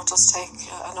 you know, it does take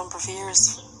a number of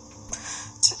years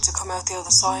to come out the other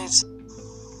side.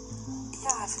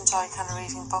 Yeah, I've enjoyed kind of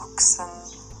reading books and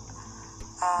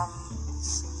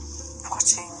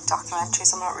watching documentaries.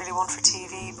 I'm not really one for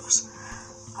TV, but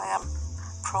I am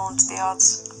prone to the odd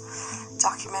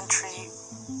documentary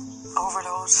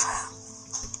overload.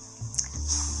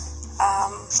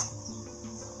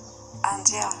 And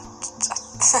yeah,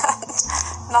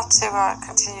 not to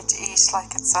continue to eat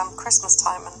like it's Christmas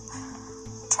time and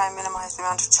try and minimise the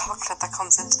amount of chocolate that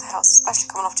comes into the house, especially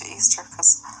coming up to Easter,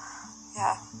 because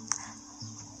yeah,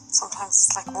 sometimes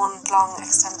it's like one long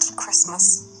extended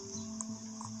Christmas,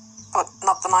 but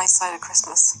not the nice side of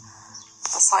Christmas,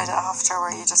 the side after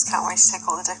where you just can't wait to take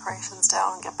all the decorations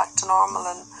down and get back to normal,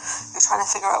 and you're trying to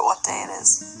figure out what day it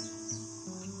is.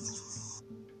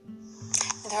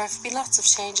 There have been lots of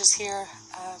changes here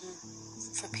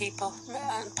for people,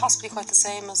 and possibly quite the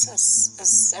same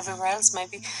as everywhere else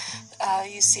maybe.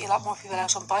 You see a lot more people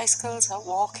out on bicycles, out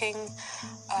walking,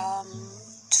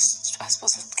 just I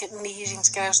suppose needing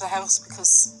to get out of the house,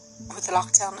 because with the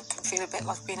lockdown it can feel a bit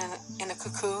like being in a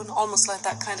cocoon, almost like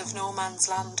that kind of no man's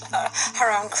land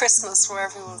around Christmas, where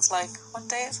everyone's like, what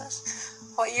day is it?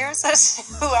 What year is it?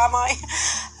 Who am I?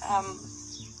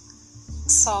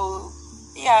 So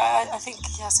yeah, I think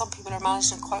some people are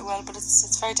managing it quite well, but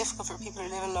it's very difficult for people who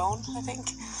live alone, I think,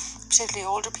 particularly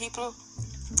older people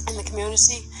in the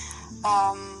community.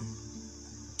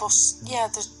 But yeah,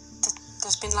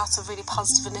 there's been lots of really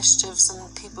positive initiatives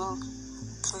and people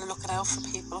kind of looking out for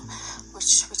people,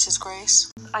 which is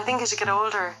great. I think as you get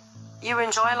older, you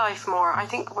enjoy life more. I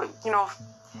think, you know,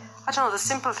 I don't know, the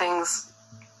simple things.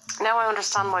 Now I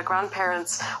understand why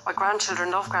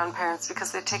grandchildren love grandparents,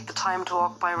 because they take the time to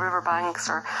walk by riverbanks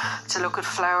or to look at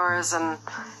flowers and,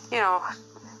 you know,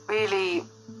 really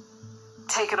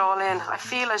take it all in. I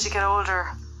feel as you get older,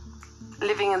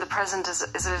 living in the present is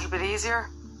a little bit easier.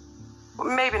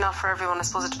 Maybe not for everyone, I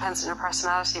suppose it depends on your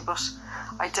personality, but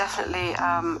I definitely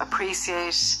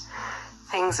appreciate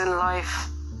things in life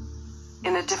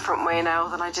in a different way now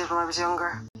than I did when I was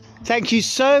younger. Thank you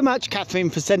so much,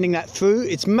 Catherine, for sending that through.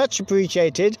 It's much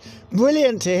appreciated.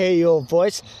 Brilliant to hear your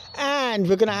voice. And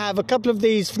we're going to have a couple of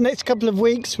these for the next couple of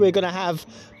weeks. We're going to have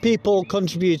people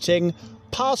contributing,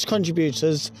 past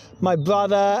contributors. My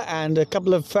brother and a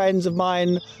couple of friends of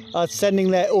mine are sending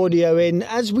their audio in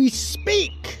as we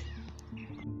speak.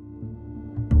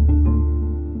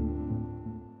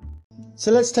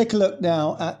 So let's take a look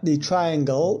now at the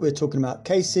triangle. We're talking about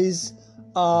cases,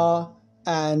 R,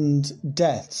 and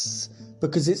deaths,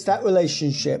 because it's that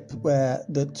relationship where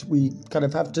that we kind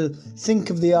of have to think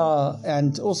of the R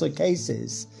and also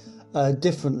cases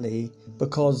differently,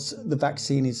 because the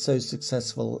vaccine is so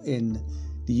successful in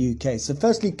the UK. So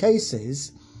firstly,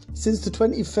 cases, since the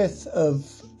 25th of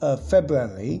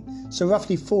February, so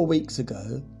roughly 4 weeks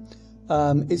ago,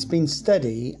 it's been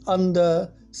steady under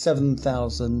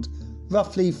 7,000,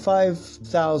 roughly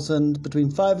 5,000,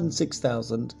 between 5 and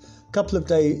 6,000. Couple of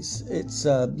days it's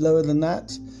lower than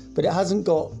that, but it hasn't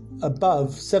got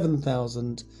above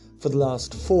 7,000 for the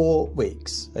last 4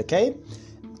 weeks. Okay,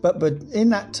 but in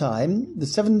that time, the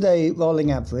 7-day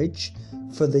rolling average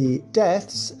for the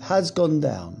deaths has gone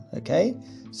down. Okay,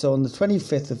 so on the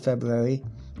 25th of February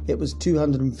it was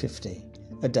 250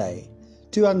 a day,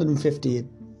 250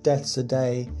 deaths a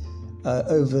day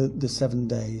over the 7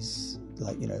 days,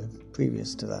 like, you know,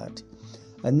 previous to that.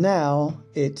 And now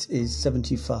it is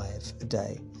 75 a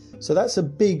day. So that's a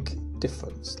big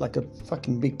difference, like a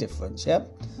fucking big difference, yeah?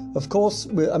 Of course,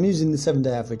 I'm using the 7-day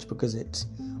average because it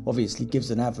obviously gives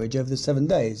an average over the 7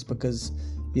 days, because,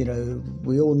 you know,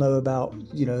 we all know about,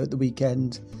 you know, at the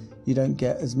weekend, you don't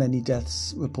get as many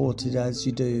deaths reported as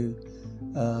you do,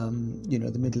 you know,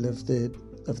 the middle of the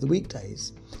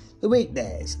weekdays. The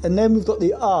weekdays. And then we've got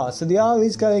the R. So the R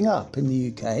is going up in the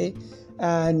UK.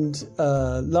 And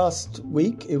last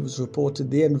week, it was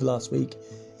reported, the end of last week,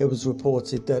 it was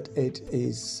reported that it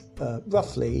is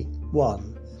roughly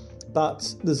 1.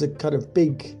 But there's a kind of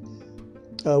big,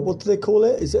 what do they call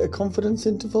it? Is it a confidence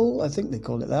interval? I think they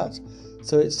call it that.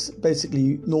 So it's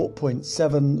basically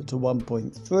 0.7 to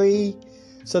 1.3.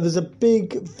 So there's a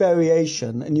big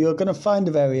variation, and you're going to find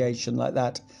a variation like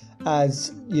that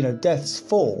as, you know, deaths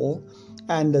fall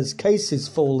and as cases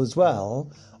fall as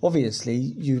well. Obviously,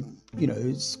 you know,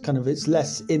 it's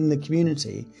less in the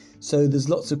community, so there's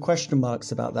lots of question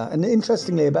marks about that. And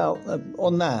interestingly, about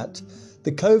on that,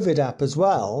 the COVID app as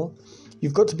well,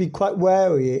 you've got to be quite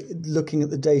wary looking at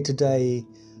the day-to-day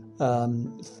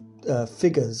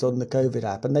figures on the COVID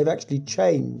app, and they've actually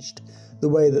changed the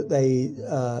way that they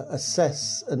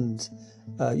assess and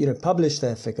you know, publish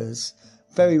their figures,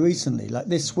 very recently, like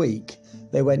this week,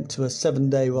 they went to a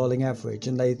 7-day rolling average,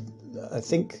 and I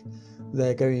think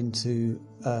they're going to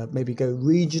maybe go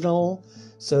regional.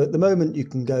 So at the moment you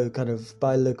can go kind of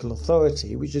by local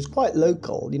authority, which is quite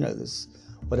local. There's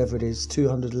whatever it is,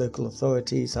 200 local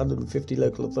authorities, 150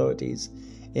 local authorities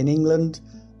in England.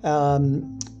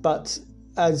 But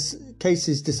as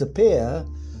cases disappear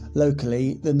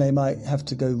locally, then they might have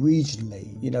to go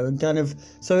regionally, and kind of,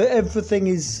 so everything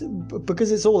is,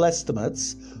 because it's all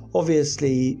estimates,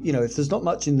 obviously, if there's not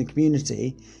much in the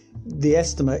community, the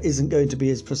estimate isn't going to be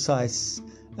as precise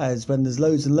as when there's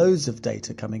loads and loads of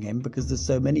data coming in, because there's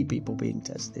so many people being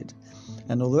tested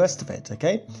and all the rest of it,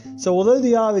 okay? So although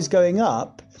the R is going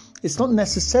up, it's not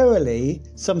necessarily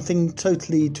something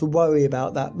totally to worry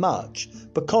about that much,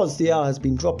 because the R has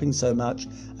been dropping so much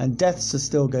and deaths are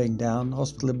still going down,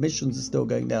 hospital admissions are still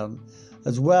going down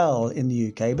as well in the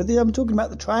UK. But I'm talking about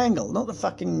the triangle, not the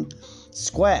fucking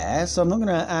square. So I'm not going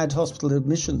to add hospital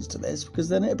admissions to this, because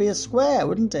then it'd be a square,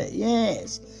 wouldn't it?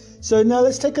 Yes. So now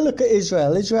let's take a look at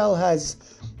Israel. Israel has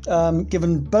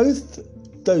given both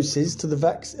doses of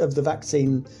the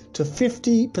vaccine to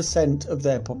 50% of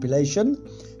their population.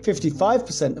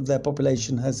 55% of their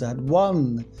population has had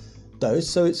one dose,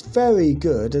 so it's very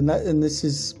good, and this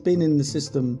has been in the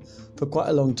system for quite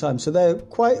a long time. So they're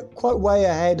quite way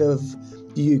ahead of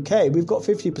the UK. We've got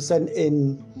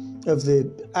 50% of the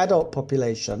adult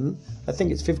population. I think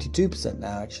it's 52%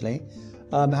 now, actually,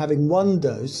 having one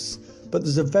dose. But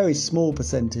there's a very small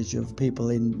percentage of people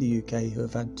in the UK who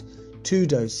have had 2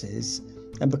 doses.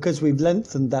 And because we've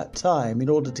lengthened that time in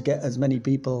order to get as many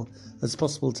people as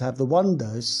possible to have the 1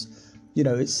 dose,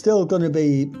 it's still going to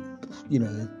be,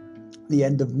 the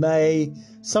end of May,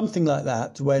 something like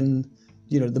that, when,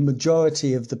 the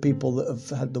majority of the people that have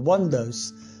had the 1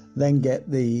 dose then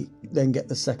get the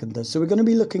second dose. So we're going to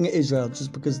be looking at Israel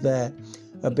just because they're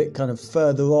a bit kind of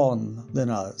further on than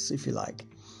us, if you like.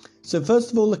 So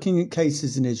first of all, looking at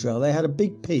cases in Israel, they had a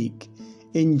big peak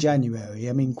in January.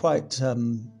 I mean, quite, a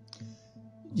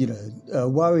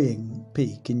worrying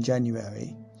peak in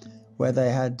January, where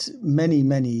they had many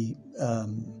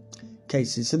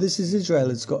cases. So this is Israel.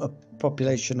 It's got a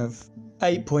population of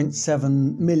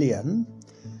 8.7 million.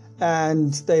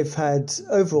 And they've had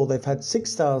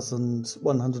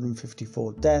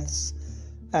 6,154 deaths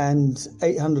and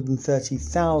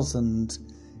 830,000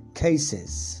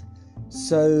 cases.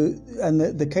 So, and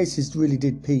the cases really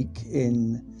did peak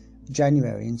in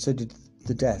January, and so did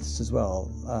the deaths as well,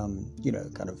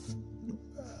 kind of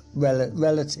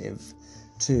relative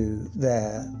to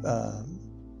their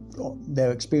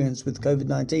experience with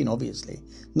COVID-19, obviously,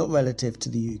 not relative to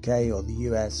the UK or the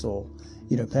US or,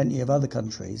 plenty of other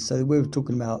countries. So we were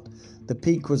talking about the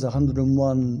peak was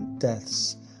 101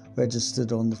 deaths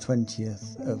registered on the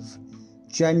 20th of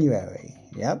January.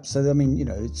 Yep. So, I mean,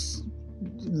 it's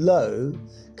low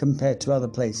compared to other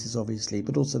places, obviously,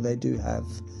 but also they do have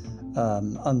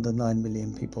under 9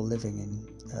 million people living in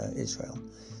Israel.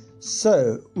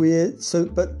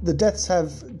 But the deaths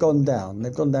have gone down.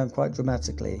 They've gone down quite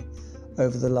dramatically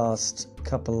over the last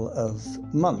couple of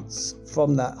months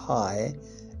from that high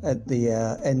at the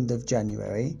end of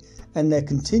January, and they're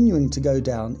continuing to go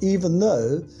down, even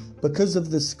though, because of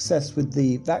the success with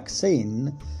the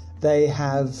vaccine, they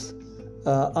have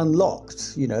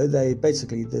unlocked.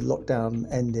 The lockdown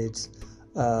ended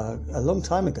a long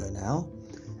time ago now,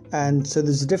 and so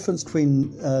there's a difference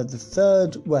between the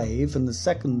third wave and the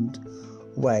second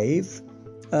wave.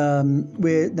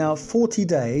 We're now 40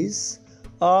 days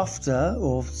after,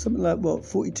 or something like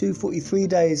 43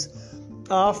 days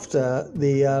after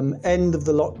the end of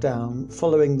the lockdown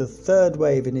following the third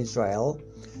wave in Israel,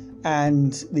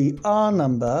 and the R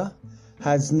number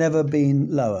has never been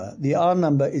lower. The R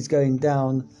number is going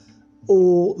down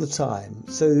all the time.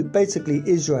 So basically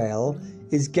Israel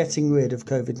is getting rid of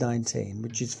COVID-19,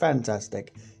 which is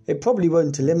fantastic. It probably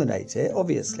won't eliminate it,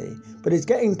 obviously, but it's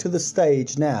getting to the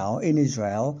stage now in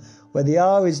Israel where the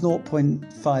R is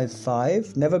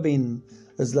 0.55, never been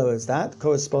as low as that,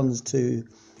 corresponds to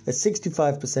a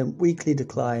 65% weekly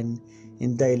decline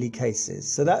in daily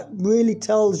cases. So that really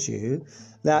tells you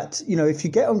that, if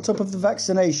you get on top of the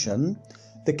vaccination,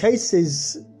 the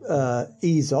cases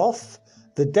ease off,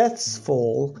 the deaths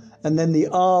fall, and then the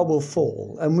R will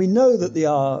fall. And we know that the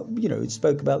R, we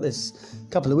spoke about this a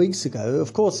couple of weeks ago.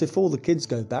 Of course, if all the kids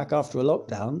go back after a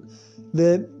lockdown,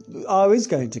 the R is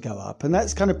going to go up. And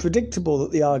that's kind of predictable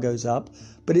that the R goes up,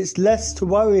 but it's less to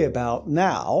worry about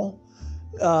now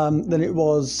than it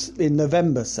was in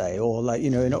November, say, or like,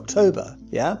 in October,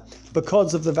 yeah,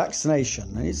 because of the vaccination.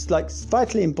 And it's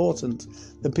vitally important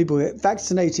that people get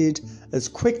vaccinated as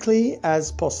quickly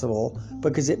as possible,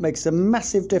 because it makes a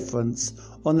massive difference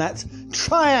on that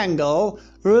triangle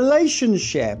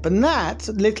relationship. And that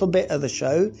little bit of the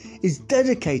show is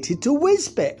dedicated to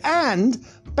Whizbit and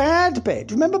Bad Bit.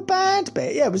 Remember Bad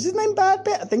Bit? Yeah, was his name Bad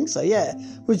Bit? I think so, yeah.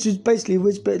 Which is basically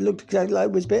Whizbit. It looked exactly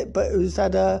like Whizbit, but was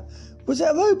it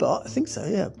a robot? I think so,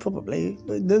 yeah, probably.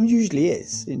 There usually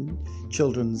is in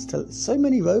children's television. So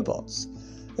many robots.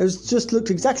 It just looked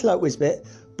exactly like Whizbit,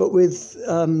 but with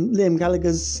Liam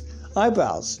Gallagher's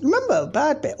eyebrows. Remember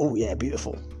Bad Bit? Oh, yeah,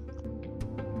 beautiful.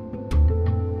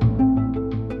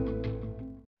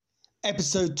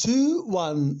 Episode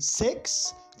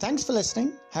 216. Thanks for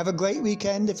listening. Have a great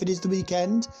weekend if it is the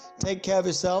weekend. Take care of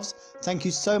yourselves. Thank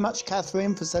you so much,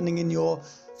 Catherine, for sending in your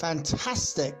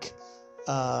fantastic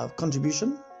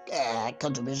contribution.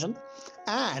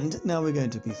 And now we're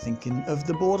going to be thinking of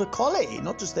the Border Collie.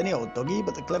 Not just any old doggy,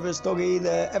 but the cleverest doggy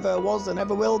there ever was and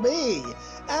ever will be.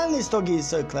 And this doggy is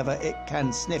so clever it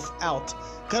can sniff out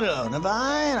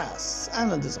coronavirus.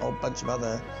 And there's a whole bunch of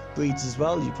other breeds as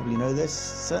well. You probably know this.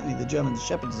 Certainly the German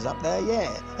Shepherd is up there,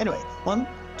 yeah. Anyway, 1,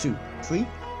 2, 3.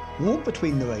 Walk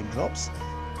between the raindrops.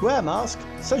 Wear a mask.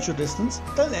 Social distance.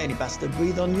 Don't let any bastard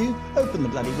breathe on you. Open the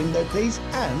bloody window, please.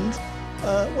 And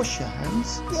wash your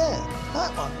hands. Yeah,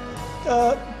 that one.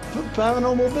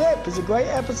 Paranormal Blip is a great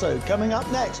episode coming up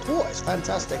next. Oh, it's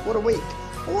fantastic. What a week.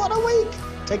 What a week.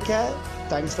 Take care.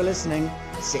 Thanks for listening.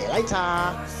 See you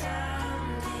later.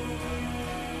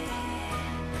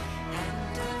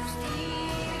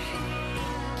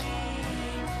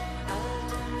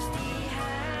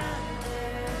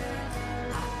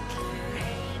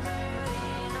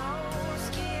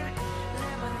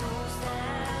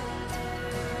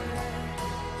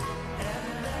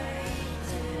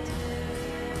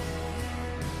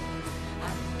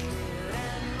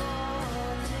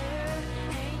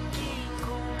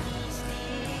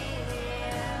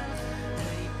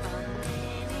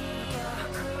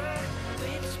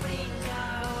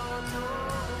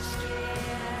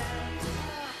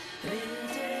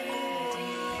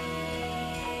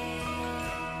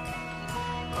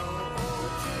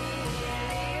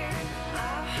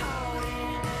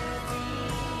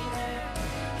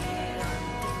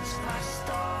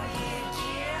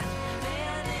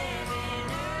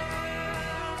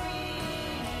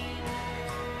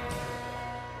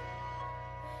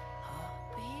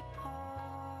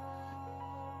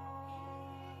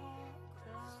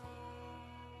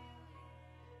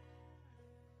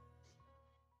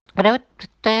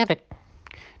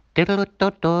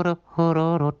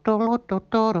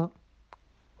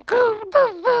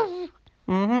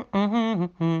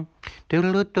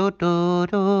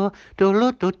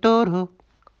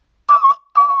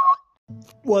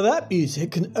 Well, that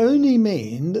music can only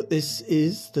mean that this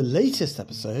is the latest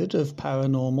episode of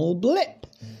Paranormal Blip.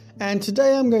 And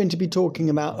today I'm going to be talking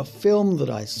about a film that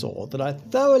I saw that I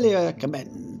thoroughly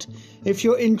recommend. If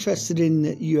you're interested in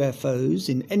UFOs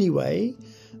in any way,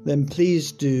 then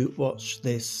please do watch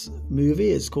this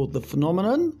movie. It's called The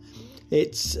Phenomenon.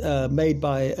 It's made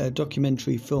by a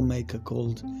documentary filmmaker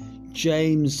called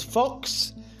James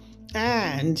Fox.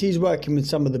 And he's working with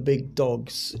some of the big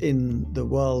dogs in the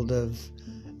world of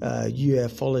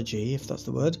ufology, if that's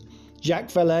the word. Jacques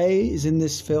Vallée is in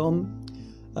this film.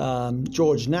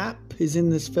 George Knapp is in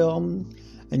this film.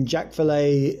 And Jacques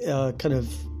Vallée kind of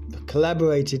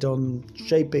collaborated on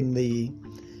shaping the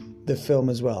film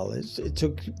as well. It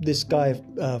took this guy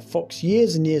Fox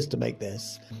years and years to make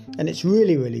this, and it's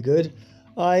really, really good.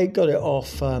 I got it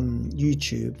off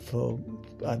YouTube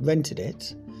I rented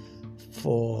it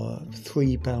for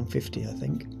 £3.50, I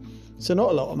think. So not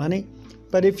a lot of money,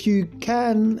 but if you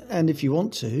can and if you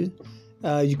want to,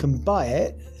 you can buy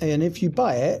it. And if you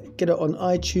buy it, get it on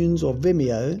iTunes or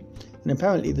Vimeo, and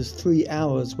apparently there's 3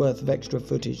 hours worth of extra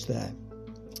footage there.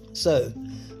 So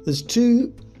there's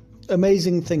two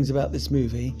amazing things about this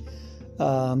movie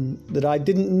that I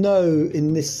didn't know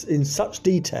in such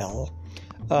detail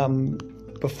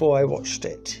before I watched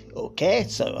it. Okay,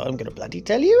 so I'm going to bloody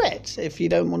tell you it. If you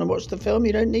don't want to watch the film,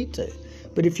 you don't need to.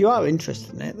 But if you are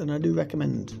interested in it, then I do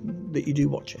recommend that you do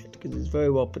watch it, because it's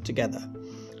very well put together.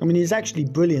 I mean, it's actually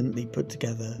brilliantly put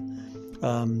together,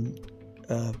 kind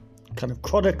of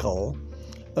chronicle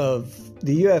of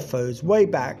the UFOs way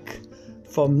back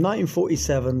from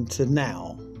 1947 to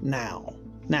now.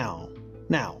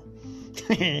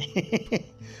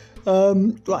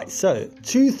 Right, so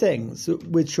two things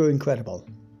which are incredible.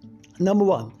 Number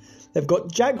one, they've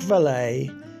got Jacques Vallée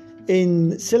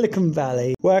in Silicon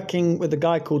Valley working with a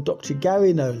guy called Dr.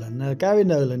 Gary Nolan. Now, Gary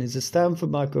Nolan is a Stanford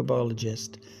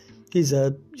microbiologist. He's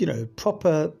a,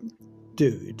 proper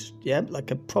dude, yeah,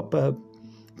 like a proper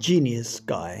genius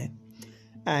guy.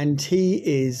 And he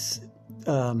is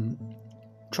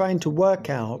trying to work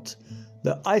out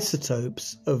the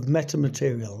isotopes of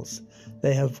metamaterials.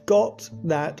 They have got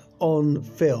that on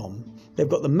film. They've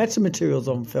got the metamaterials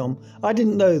on film. I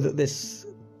didn't know that this,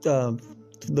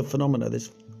 the phenomena,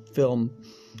 this film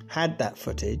had that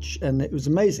footage, and it was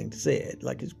amazing to see it.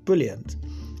 Like, it's brilliant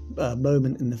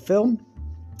moment in the film.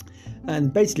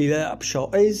 And basically the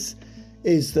upshot is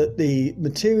that the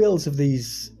materials of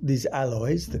these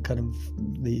alloys, the kind of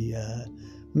the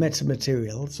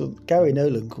metamaterials, so Gary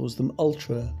Nolan calls them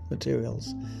ultra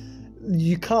materials.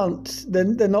 You can't,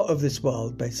 they're not of this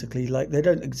world, basically. Like, they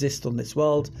don't exist on this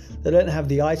world. They don't have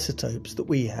the isotopes that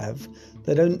we have.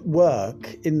 They don't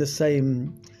work in the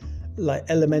same, like,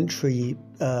 elementary,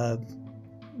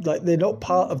 like, they're not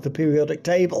part of the periodic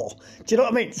table. Do you know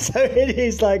what I mean? So it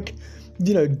is like,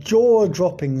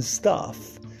 jaw-dropping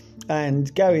stuff.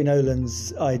 And Gary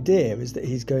Nolan's idea is that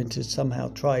he's going to somehow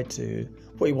try to,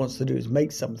 what he wants to do is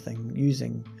make something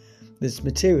using this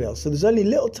material. So there's only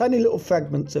tiny little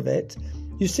fragments of it.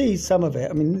 You see some of it.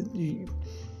 I mean,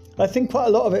 I think quite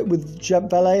a lot of it with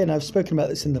Vallée, and I've spoken about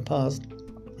this in the past.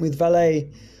 With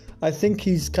Vallée, I think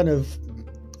he's kind of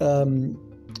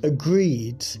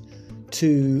agreed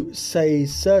to say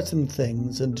certain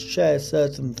things and share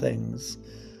certain things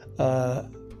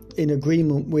in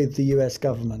agreement with the US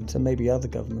government, and maybe other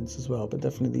governments as well, but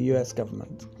definitely the US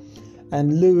government.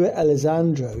 And Louis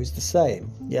Alessandro is the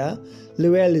same, yeah?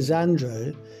 Louis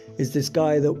Alessandro is this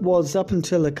guy that was, up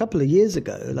until a couple of years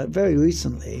ago, like very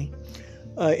recently,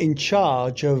 in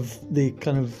charge of the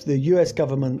kind of the US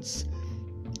government's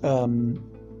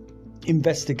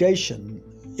investigation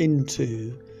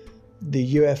into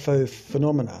the UFO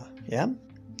phenomena, yeah?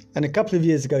 And a couple of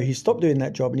years ago, he stopped doing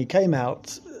that job and he came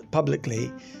out publicly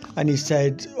and he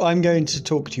said, I'm going to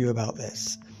talk to you about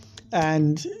this.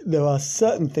 And there are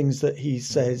certain things that he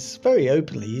says very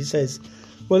openly. He says,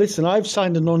 well, listen, I've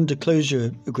signed a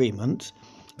non-disclosure agreement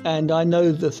and I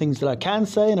know the things that I can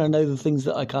say and I know the things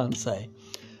that I can't say.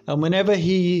 And whenever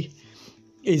he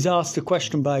is asked a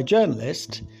question by a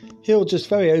journalist, he'll just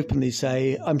very openly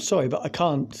say, I'm sorry, but I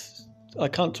can't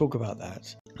talk about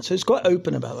that. So it's quite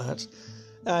open about that.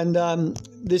 And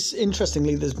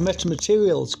interestingly, this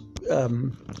metamaterials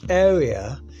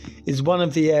area is one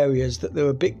of the areas that they're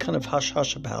a bit kind of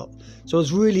hush-hush about. So I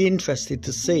was really interested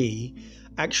to see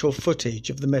actual footage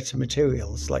of the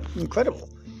metamaterials, like incredible.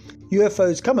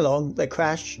 UFOs come along, they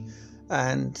crash,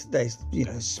 and they,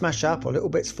 smash up, or little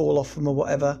bits fall off them or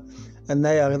whatever, and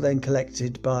they are then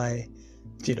collected by,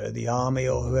 the army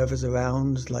or whoever's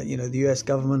around, like, the US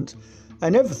government,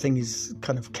 and everything is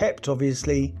kind of kept,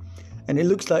 obviously. And it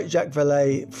looks like Jacques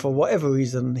Vallée, for whatever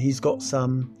reason, he's got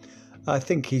some, I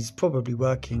think he's probably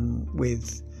working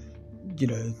with,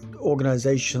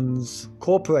 organizations,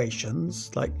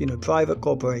 corporations, like, private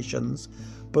corporations,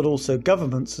 but also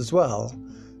governments as well,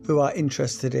 who are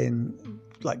interested in,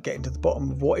 like, getting to the bottom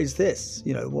of what is this?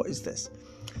 What is this?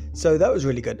 So that was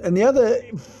really good. And the other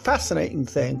fascinating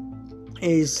thing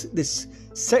is this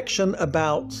section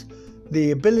about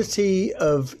the ability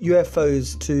of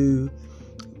UFOs to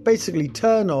basically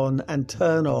turn on and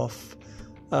turn off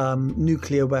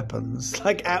nuclear weapons,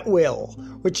 like at will,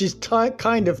 which is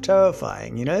kind of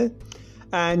terrifying,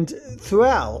 And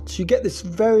throughout, you get this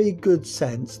very good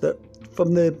sense that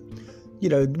from the,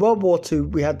 World War II,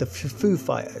 we had the Foo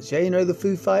Fighters, yeah? The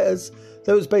Foo Fighters,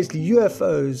 that was basically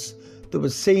UFOs that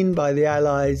was seen by the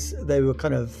Allies. They were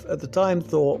kind of, at the time,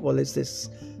 thought, well, is this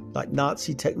like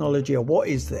Nazi technology or what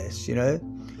is this,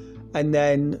 And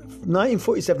then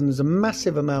 1947, there's a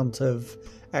massive amount of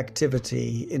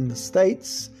activity in the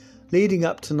States. Leading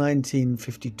up to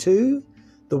 1952,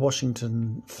 the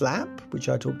Washington Flap, which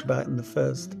I talked about in the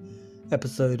first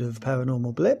episode of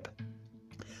Paranormal Blip.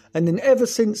 And then ever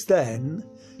since then,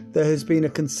 there has been a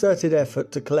concerted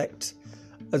effort to collect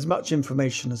as much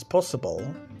information as possible.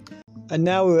 And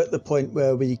now we're at the point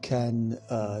where we can,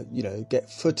 get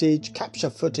footage, capture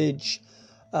footage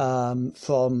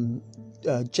from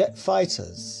jet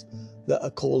fighters that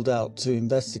are called out to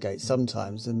investigate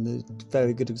sometimes. And the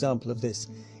very good example of this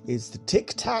is the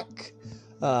Tic Tac,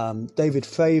 David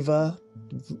Fravor.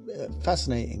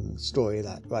 Fascinating story,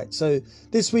 that, right? So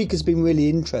this week has been really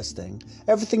interesting.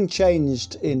 Everything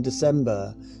changed in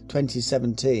December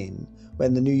 2017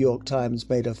 when the New York Times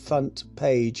made a front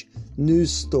page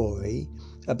news story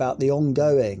about the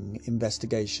ongoing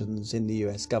investigations in the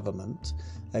US government.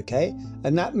 Okay,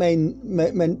 and that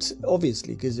meant,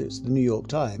 obviously, because it's the New York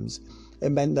Times, it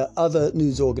meant that other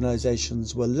news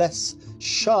organizations were less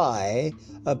shy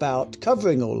about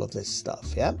covering all of this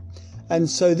stuff, yeah? And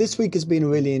so this week has been a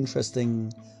really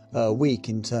interesting week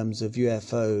in terms of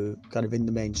UFO kind of in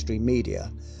the mainstream media.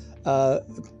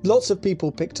 Lots of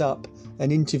people picked up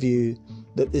an interview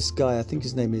that this guy, I think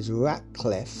his name is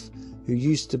Ratcliffe, who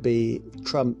used to be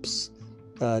Trump's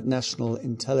national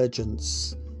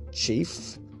intelligence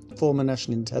chief, former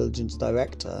national intelligence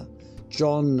director,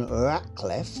 John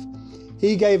Ratcliffe.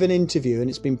 He gave an interview and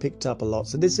it's been picked up a lot.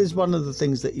 So this is one of the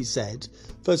things that he said.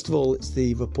 First of all, it's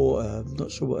the reporter, I'm not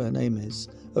sure what her name is.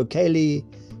 Oh, Kayleigh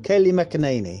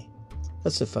McEnany.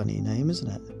 That's a funny name, isn't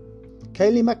it?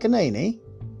 Kayleigh McEnany?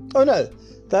 Oh no,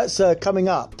 that's coming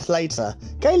up later.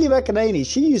 Kayleigh McEnany,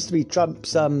 she used to be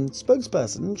Trump's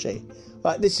spokesperson, didn't she?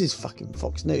 Right, this is fucking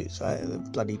Fox News, right?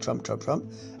 Bloody Trump.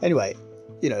 Anyway,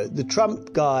 you know, the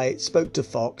Trump guy spoke to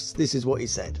Fox. This is what he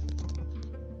said.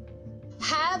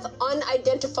 Have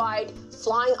unidentified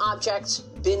flying objects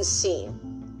been seen?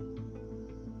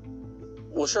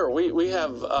 Well, sure. We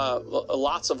have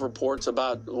lots of reports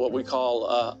about what we call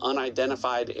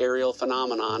unidentified aerial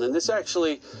phenomenon. And this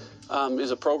actually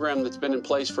is a program that's been in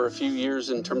place for a few years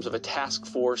in terms of a task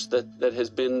force that has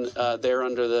been there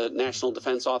under the National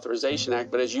Defense Authorization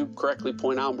Act. But as you correctly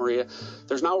point out, Maria,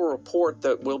 there's now a report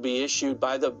that will be issued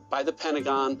by the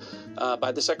Pentagon,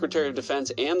 by the Secretary of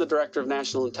Defense and the Director of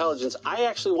National Intelligence. I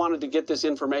actually wanted to get this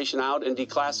information out and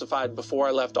declassified before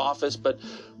I left office, but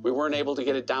we weren't able to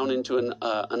get it down into an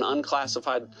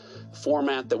unclassified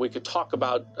format that we could talk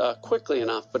about quickly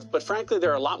enough. But frankly,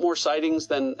 there are a lot more sightings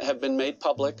than have been made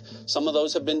public. Some of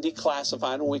those have been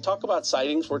declassified. When we talk about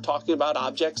sightings, we're talking about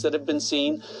objects that have been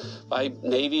seen by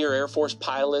Navy or Air Force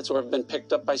pilots or have been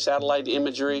picked up by satellite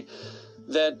imagery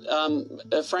that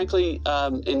frankly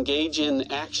engage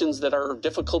in actions that are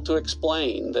difficult to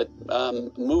explain, that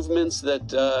movements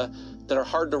that are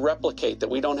hard to replicate, that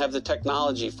we don't have the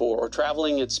technology for, or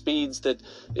traveling at speeds that,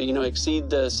 you know, exceed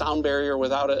the sound barrier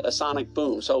without a sonic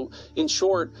boom. So in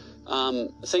short,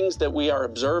 things that we are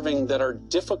observing that are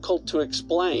difficult to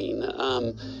explain.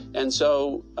 And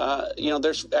so, you know,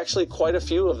 there's actually quite a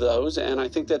few of those. And I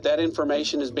think that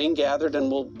information is being gathered and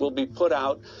will be put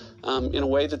out in a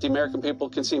way that the American people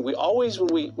can see. We always,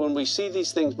 when we see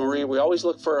these things, Maria, we always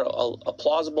look for a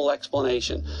plausible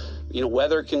explanation. You know,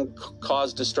 weather can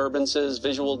cause disturbances,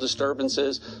 visual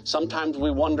disturbances. Sometimes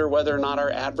we wonder whether or not our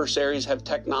adversaries have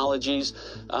technologies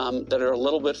that are a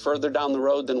little bit further down the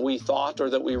road than we thought or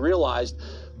that we realized.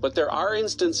 But there are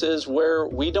instances where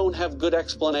we don't have good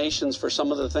explanations for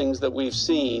some of the things that we've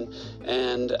seen.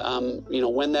 And, you know,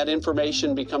 when that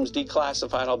information becomes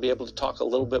declassified, I'll be able to talk a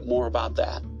little bit more about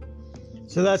that.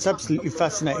 So that's absolutely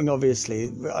fascinating,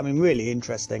 obviously. I mean, really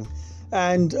interesting.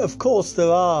 And of course, there's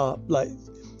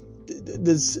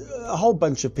a whole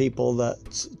bunch of people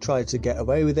that try to get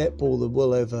away with it, pull the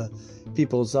wool over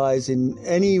people's eyes in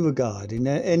any regard, in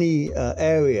any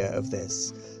area of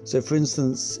this. So, for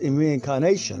instance, in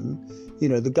reincarnation, you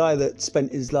know, the guy that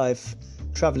spent his life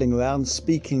traveling around,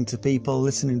 speaking to people,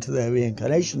 listening to their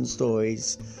reincarnation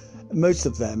stories, most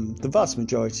of them, the vast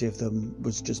majority of them,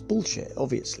 was just bullshit,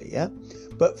 obviously, yeah?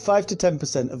 But 5 to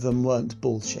 10% of them weren't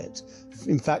bullshit.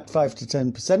 In fact, 5 to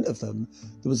 10% of them,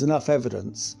 there was enough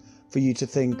evidence for you to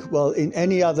think, well, in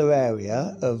any other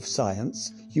area of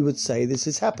science, you would say this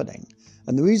is happening.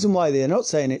 And the reason why they're not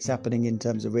saying it's happening in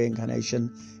terms of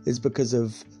reincarnation is because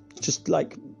of just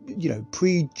like, you know,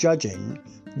 prejudging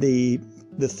the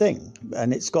thing.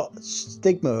 And it's got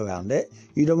stigma around it.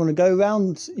 You don't want to go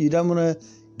around, you don't want to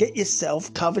get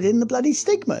yourself covered in the bloody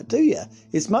stigma, do you?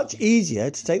 It's much easier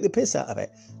to take the piss out of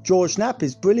it. George Knapp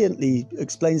brilliantly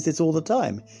explains this all the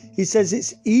time. He says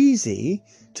it's easy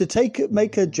to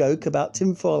make a joke about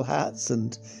tinfoil hats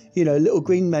and, you know, little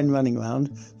green men running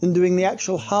around than doing the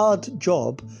actual hard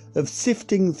job of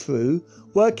sifting through,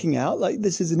 working out, like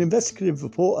this is an investigative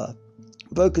reporter,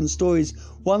 broken stories,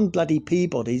 one bloody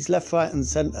Peabody's left, right and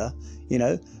centre, you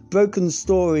know, broken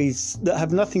stories that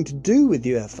have nothing to do with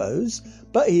UFOs,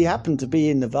 but he happened to be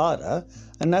in Nevada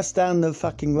and that's down the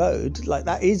fucking road. Like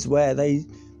that is where they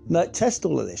test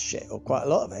all of this shit, or quite a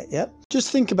lot of it, yeah?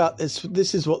 Just think about this.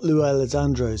 This is what Lou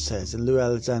Alessandro says, and Lou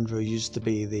Alessandro used to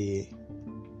be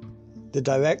the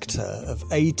director of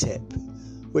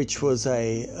ATIP, which was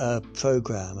a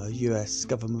program, a US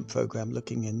government program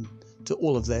looking into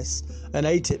all of this. And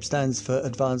ATIP stands for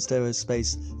Advanced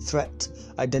Aerospace Threat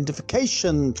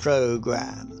Identification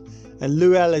Program. And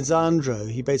Lou Alessandro,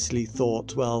 he basically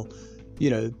thought, well,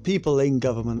 people in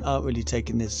government aren't really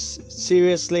taking this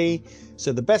seriously.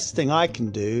 So the best thing I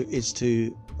can do is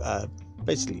to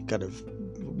basically kind of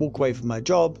walk away from my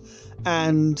job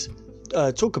and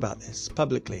talk about this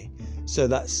publicly. So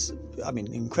that's,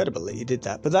 incredible that he did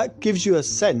that. But that gives you a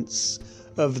sense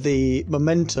of the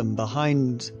momentum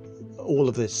behind all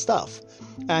of this stuff.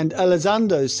 And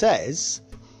Elizondo says,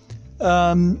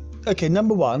 okay,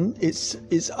 number one, it's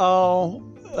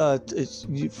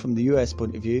from the US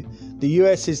point of view, the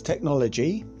US is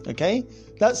technology. Okay,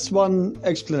 that's one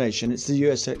explanation. It's the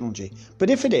US technology. But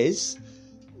if it is,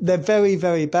 they're very,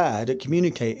 very bad at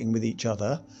communicating with each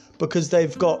other because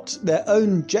they've got their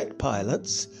own jet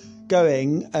pilots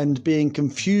going and being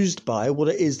confused by what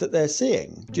it is that they're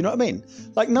seeing. Do you know what I mean?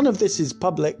 Like, none of this is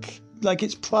public. Like,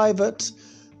 it's private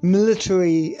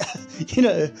military,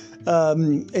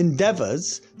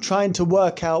 endeavors trying to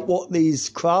work out what these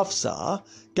crafts are,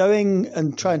 going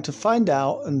and trying to find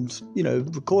out and,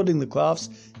 recording the crafts.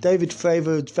 David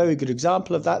Fravor, very good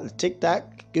example of that, the Tic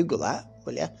Tac. Google that,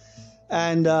 will you?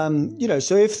 And,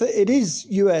 so if it is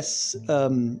US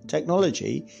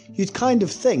technology, you'd kind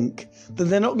of think that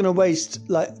they're not going to waste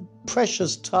like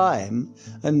precious time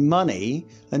and money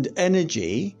and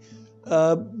energy,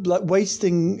 like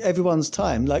wasting everyone's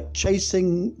time, like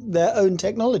chasing their own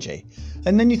technology.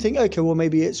 And then you think, okay, well,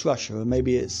 maybe it's Russia, or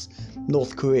maybe it's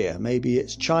North Korea, maybe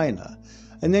it's China.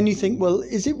 And then you think, well,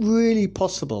 is it really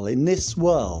possible in this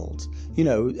world,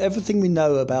 everything we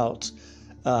know about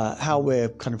how we're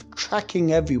kind of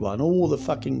tracking everyone all the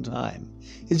fucking time,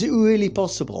 is it really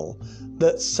possible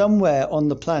that somewhere on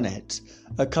the planet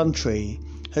a country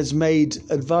has made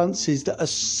advances that are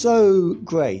so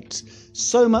great,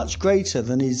 so much greater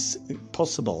than is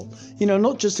possible,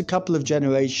 not just a couple of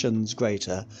generations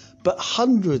greater, but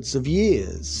hundreds of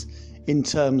years in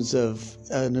terms of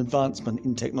an advancement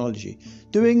in technology,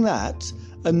 doing that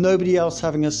and nobody else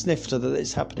having a snifter that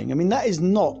it's happening? That is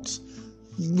not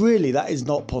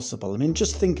possible.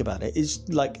 Just think about it. It's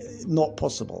like not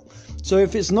possible. So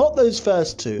if it's not those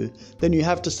first two, then you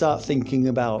have to start thinking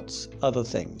about other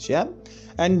things, yeah?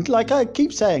 And like I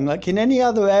keep saying, like in any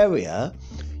other area,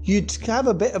 you'd have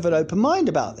a bit of an open mind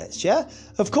about this, yeah?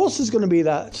 Of course there's going to be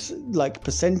that like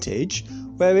percentage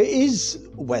where it is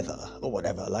weather or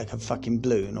whatever, like a fucking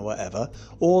balloon or whatever,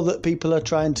 or that people are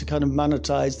trying to kind of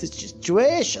monetize this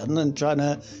situation and trying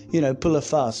to, pull a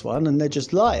fast one, and they're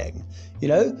just lying.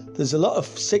 There's a lot of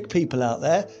sick people out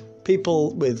there,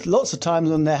 people with lots of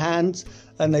time on their hands,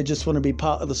 and they just want to be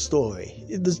part of the story.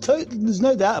 There's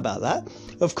no doubt about that.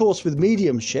 Of course, with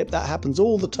mediumship, that happens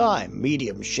all the time.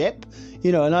 Mediumship,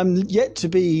 and I'm yet to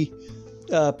be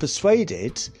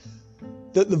persuaded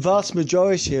that the vast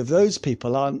majority of those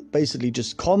people aren't basically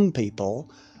just con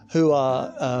people who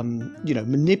are,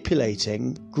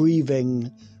 manipulating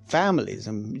grieving families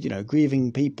and,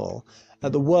 grieving people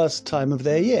at the worst time of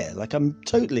their year. Like, I'm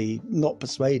totally not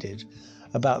persuaded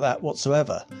about that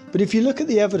whatsoever. But if you look at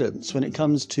the evidence when it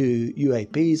comes to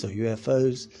UAPs or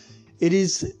UFOs, it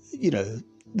is,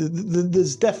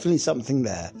 there's definitely something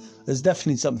there. There's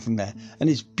definitely something there. And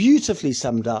it's beautifully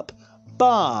summed up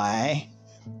by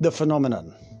the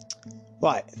phenomenon.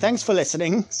 Right, thanks for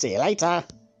listening. See you later.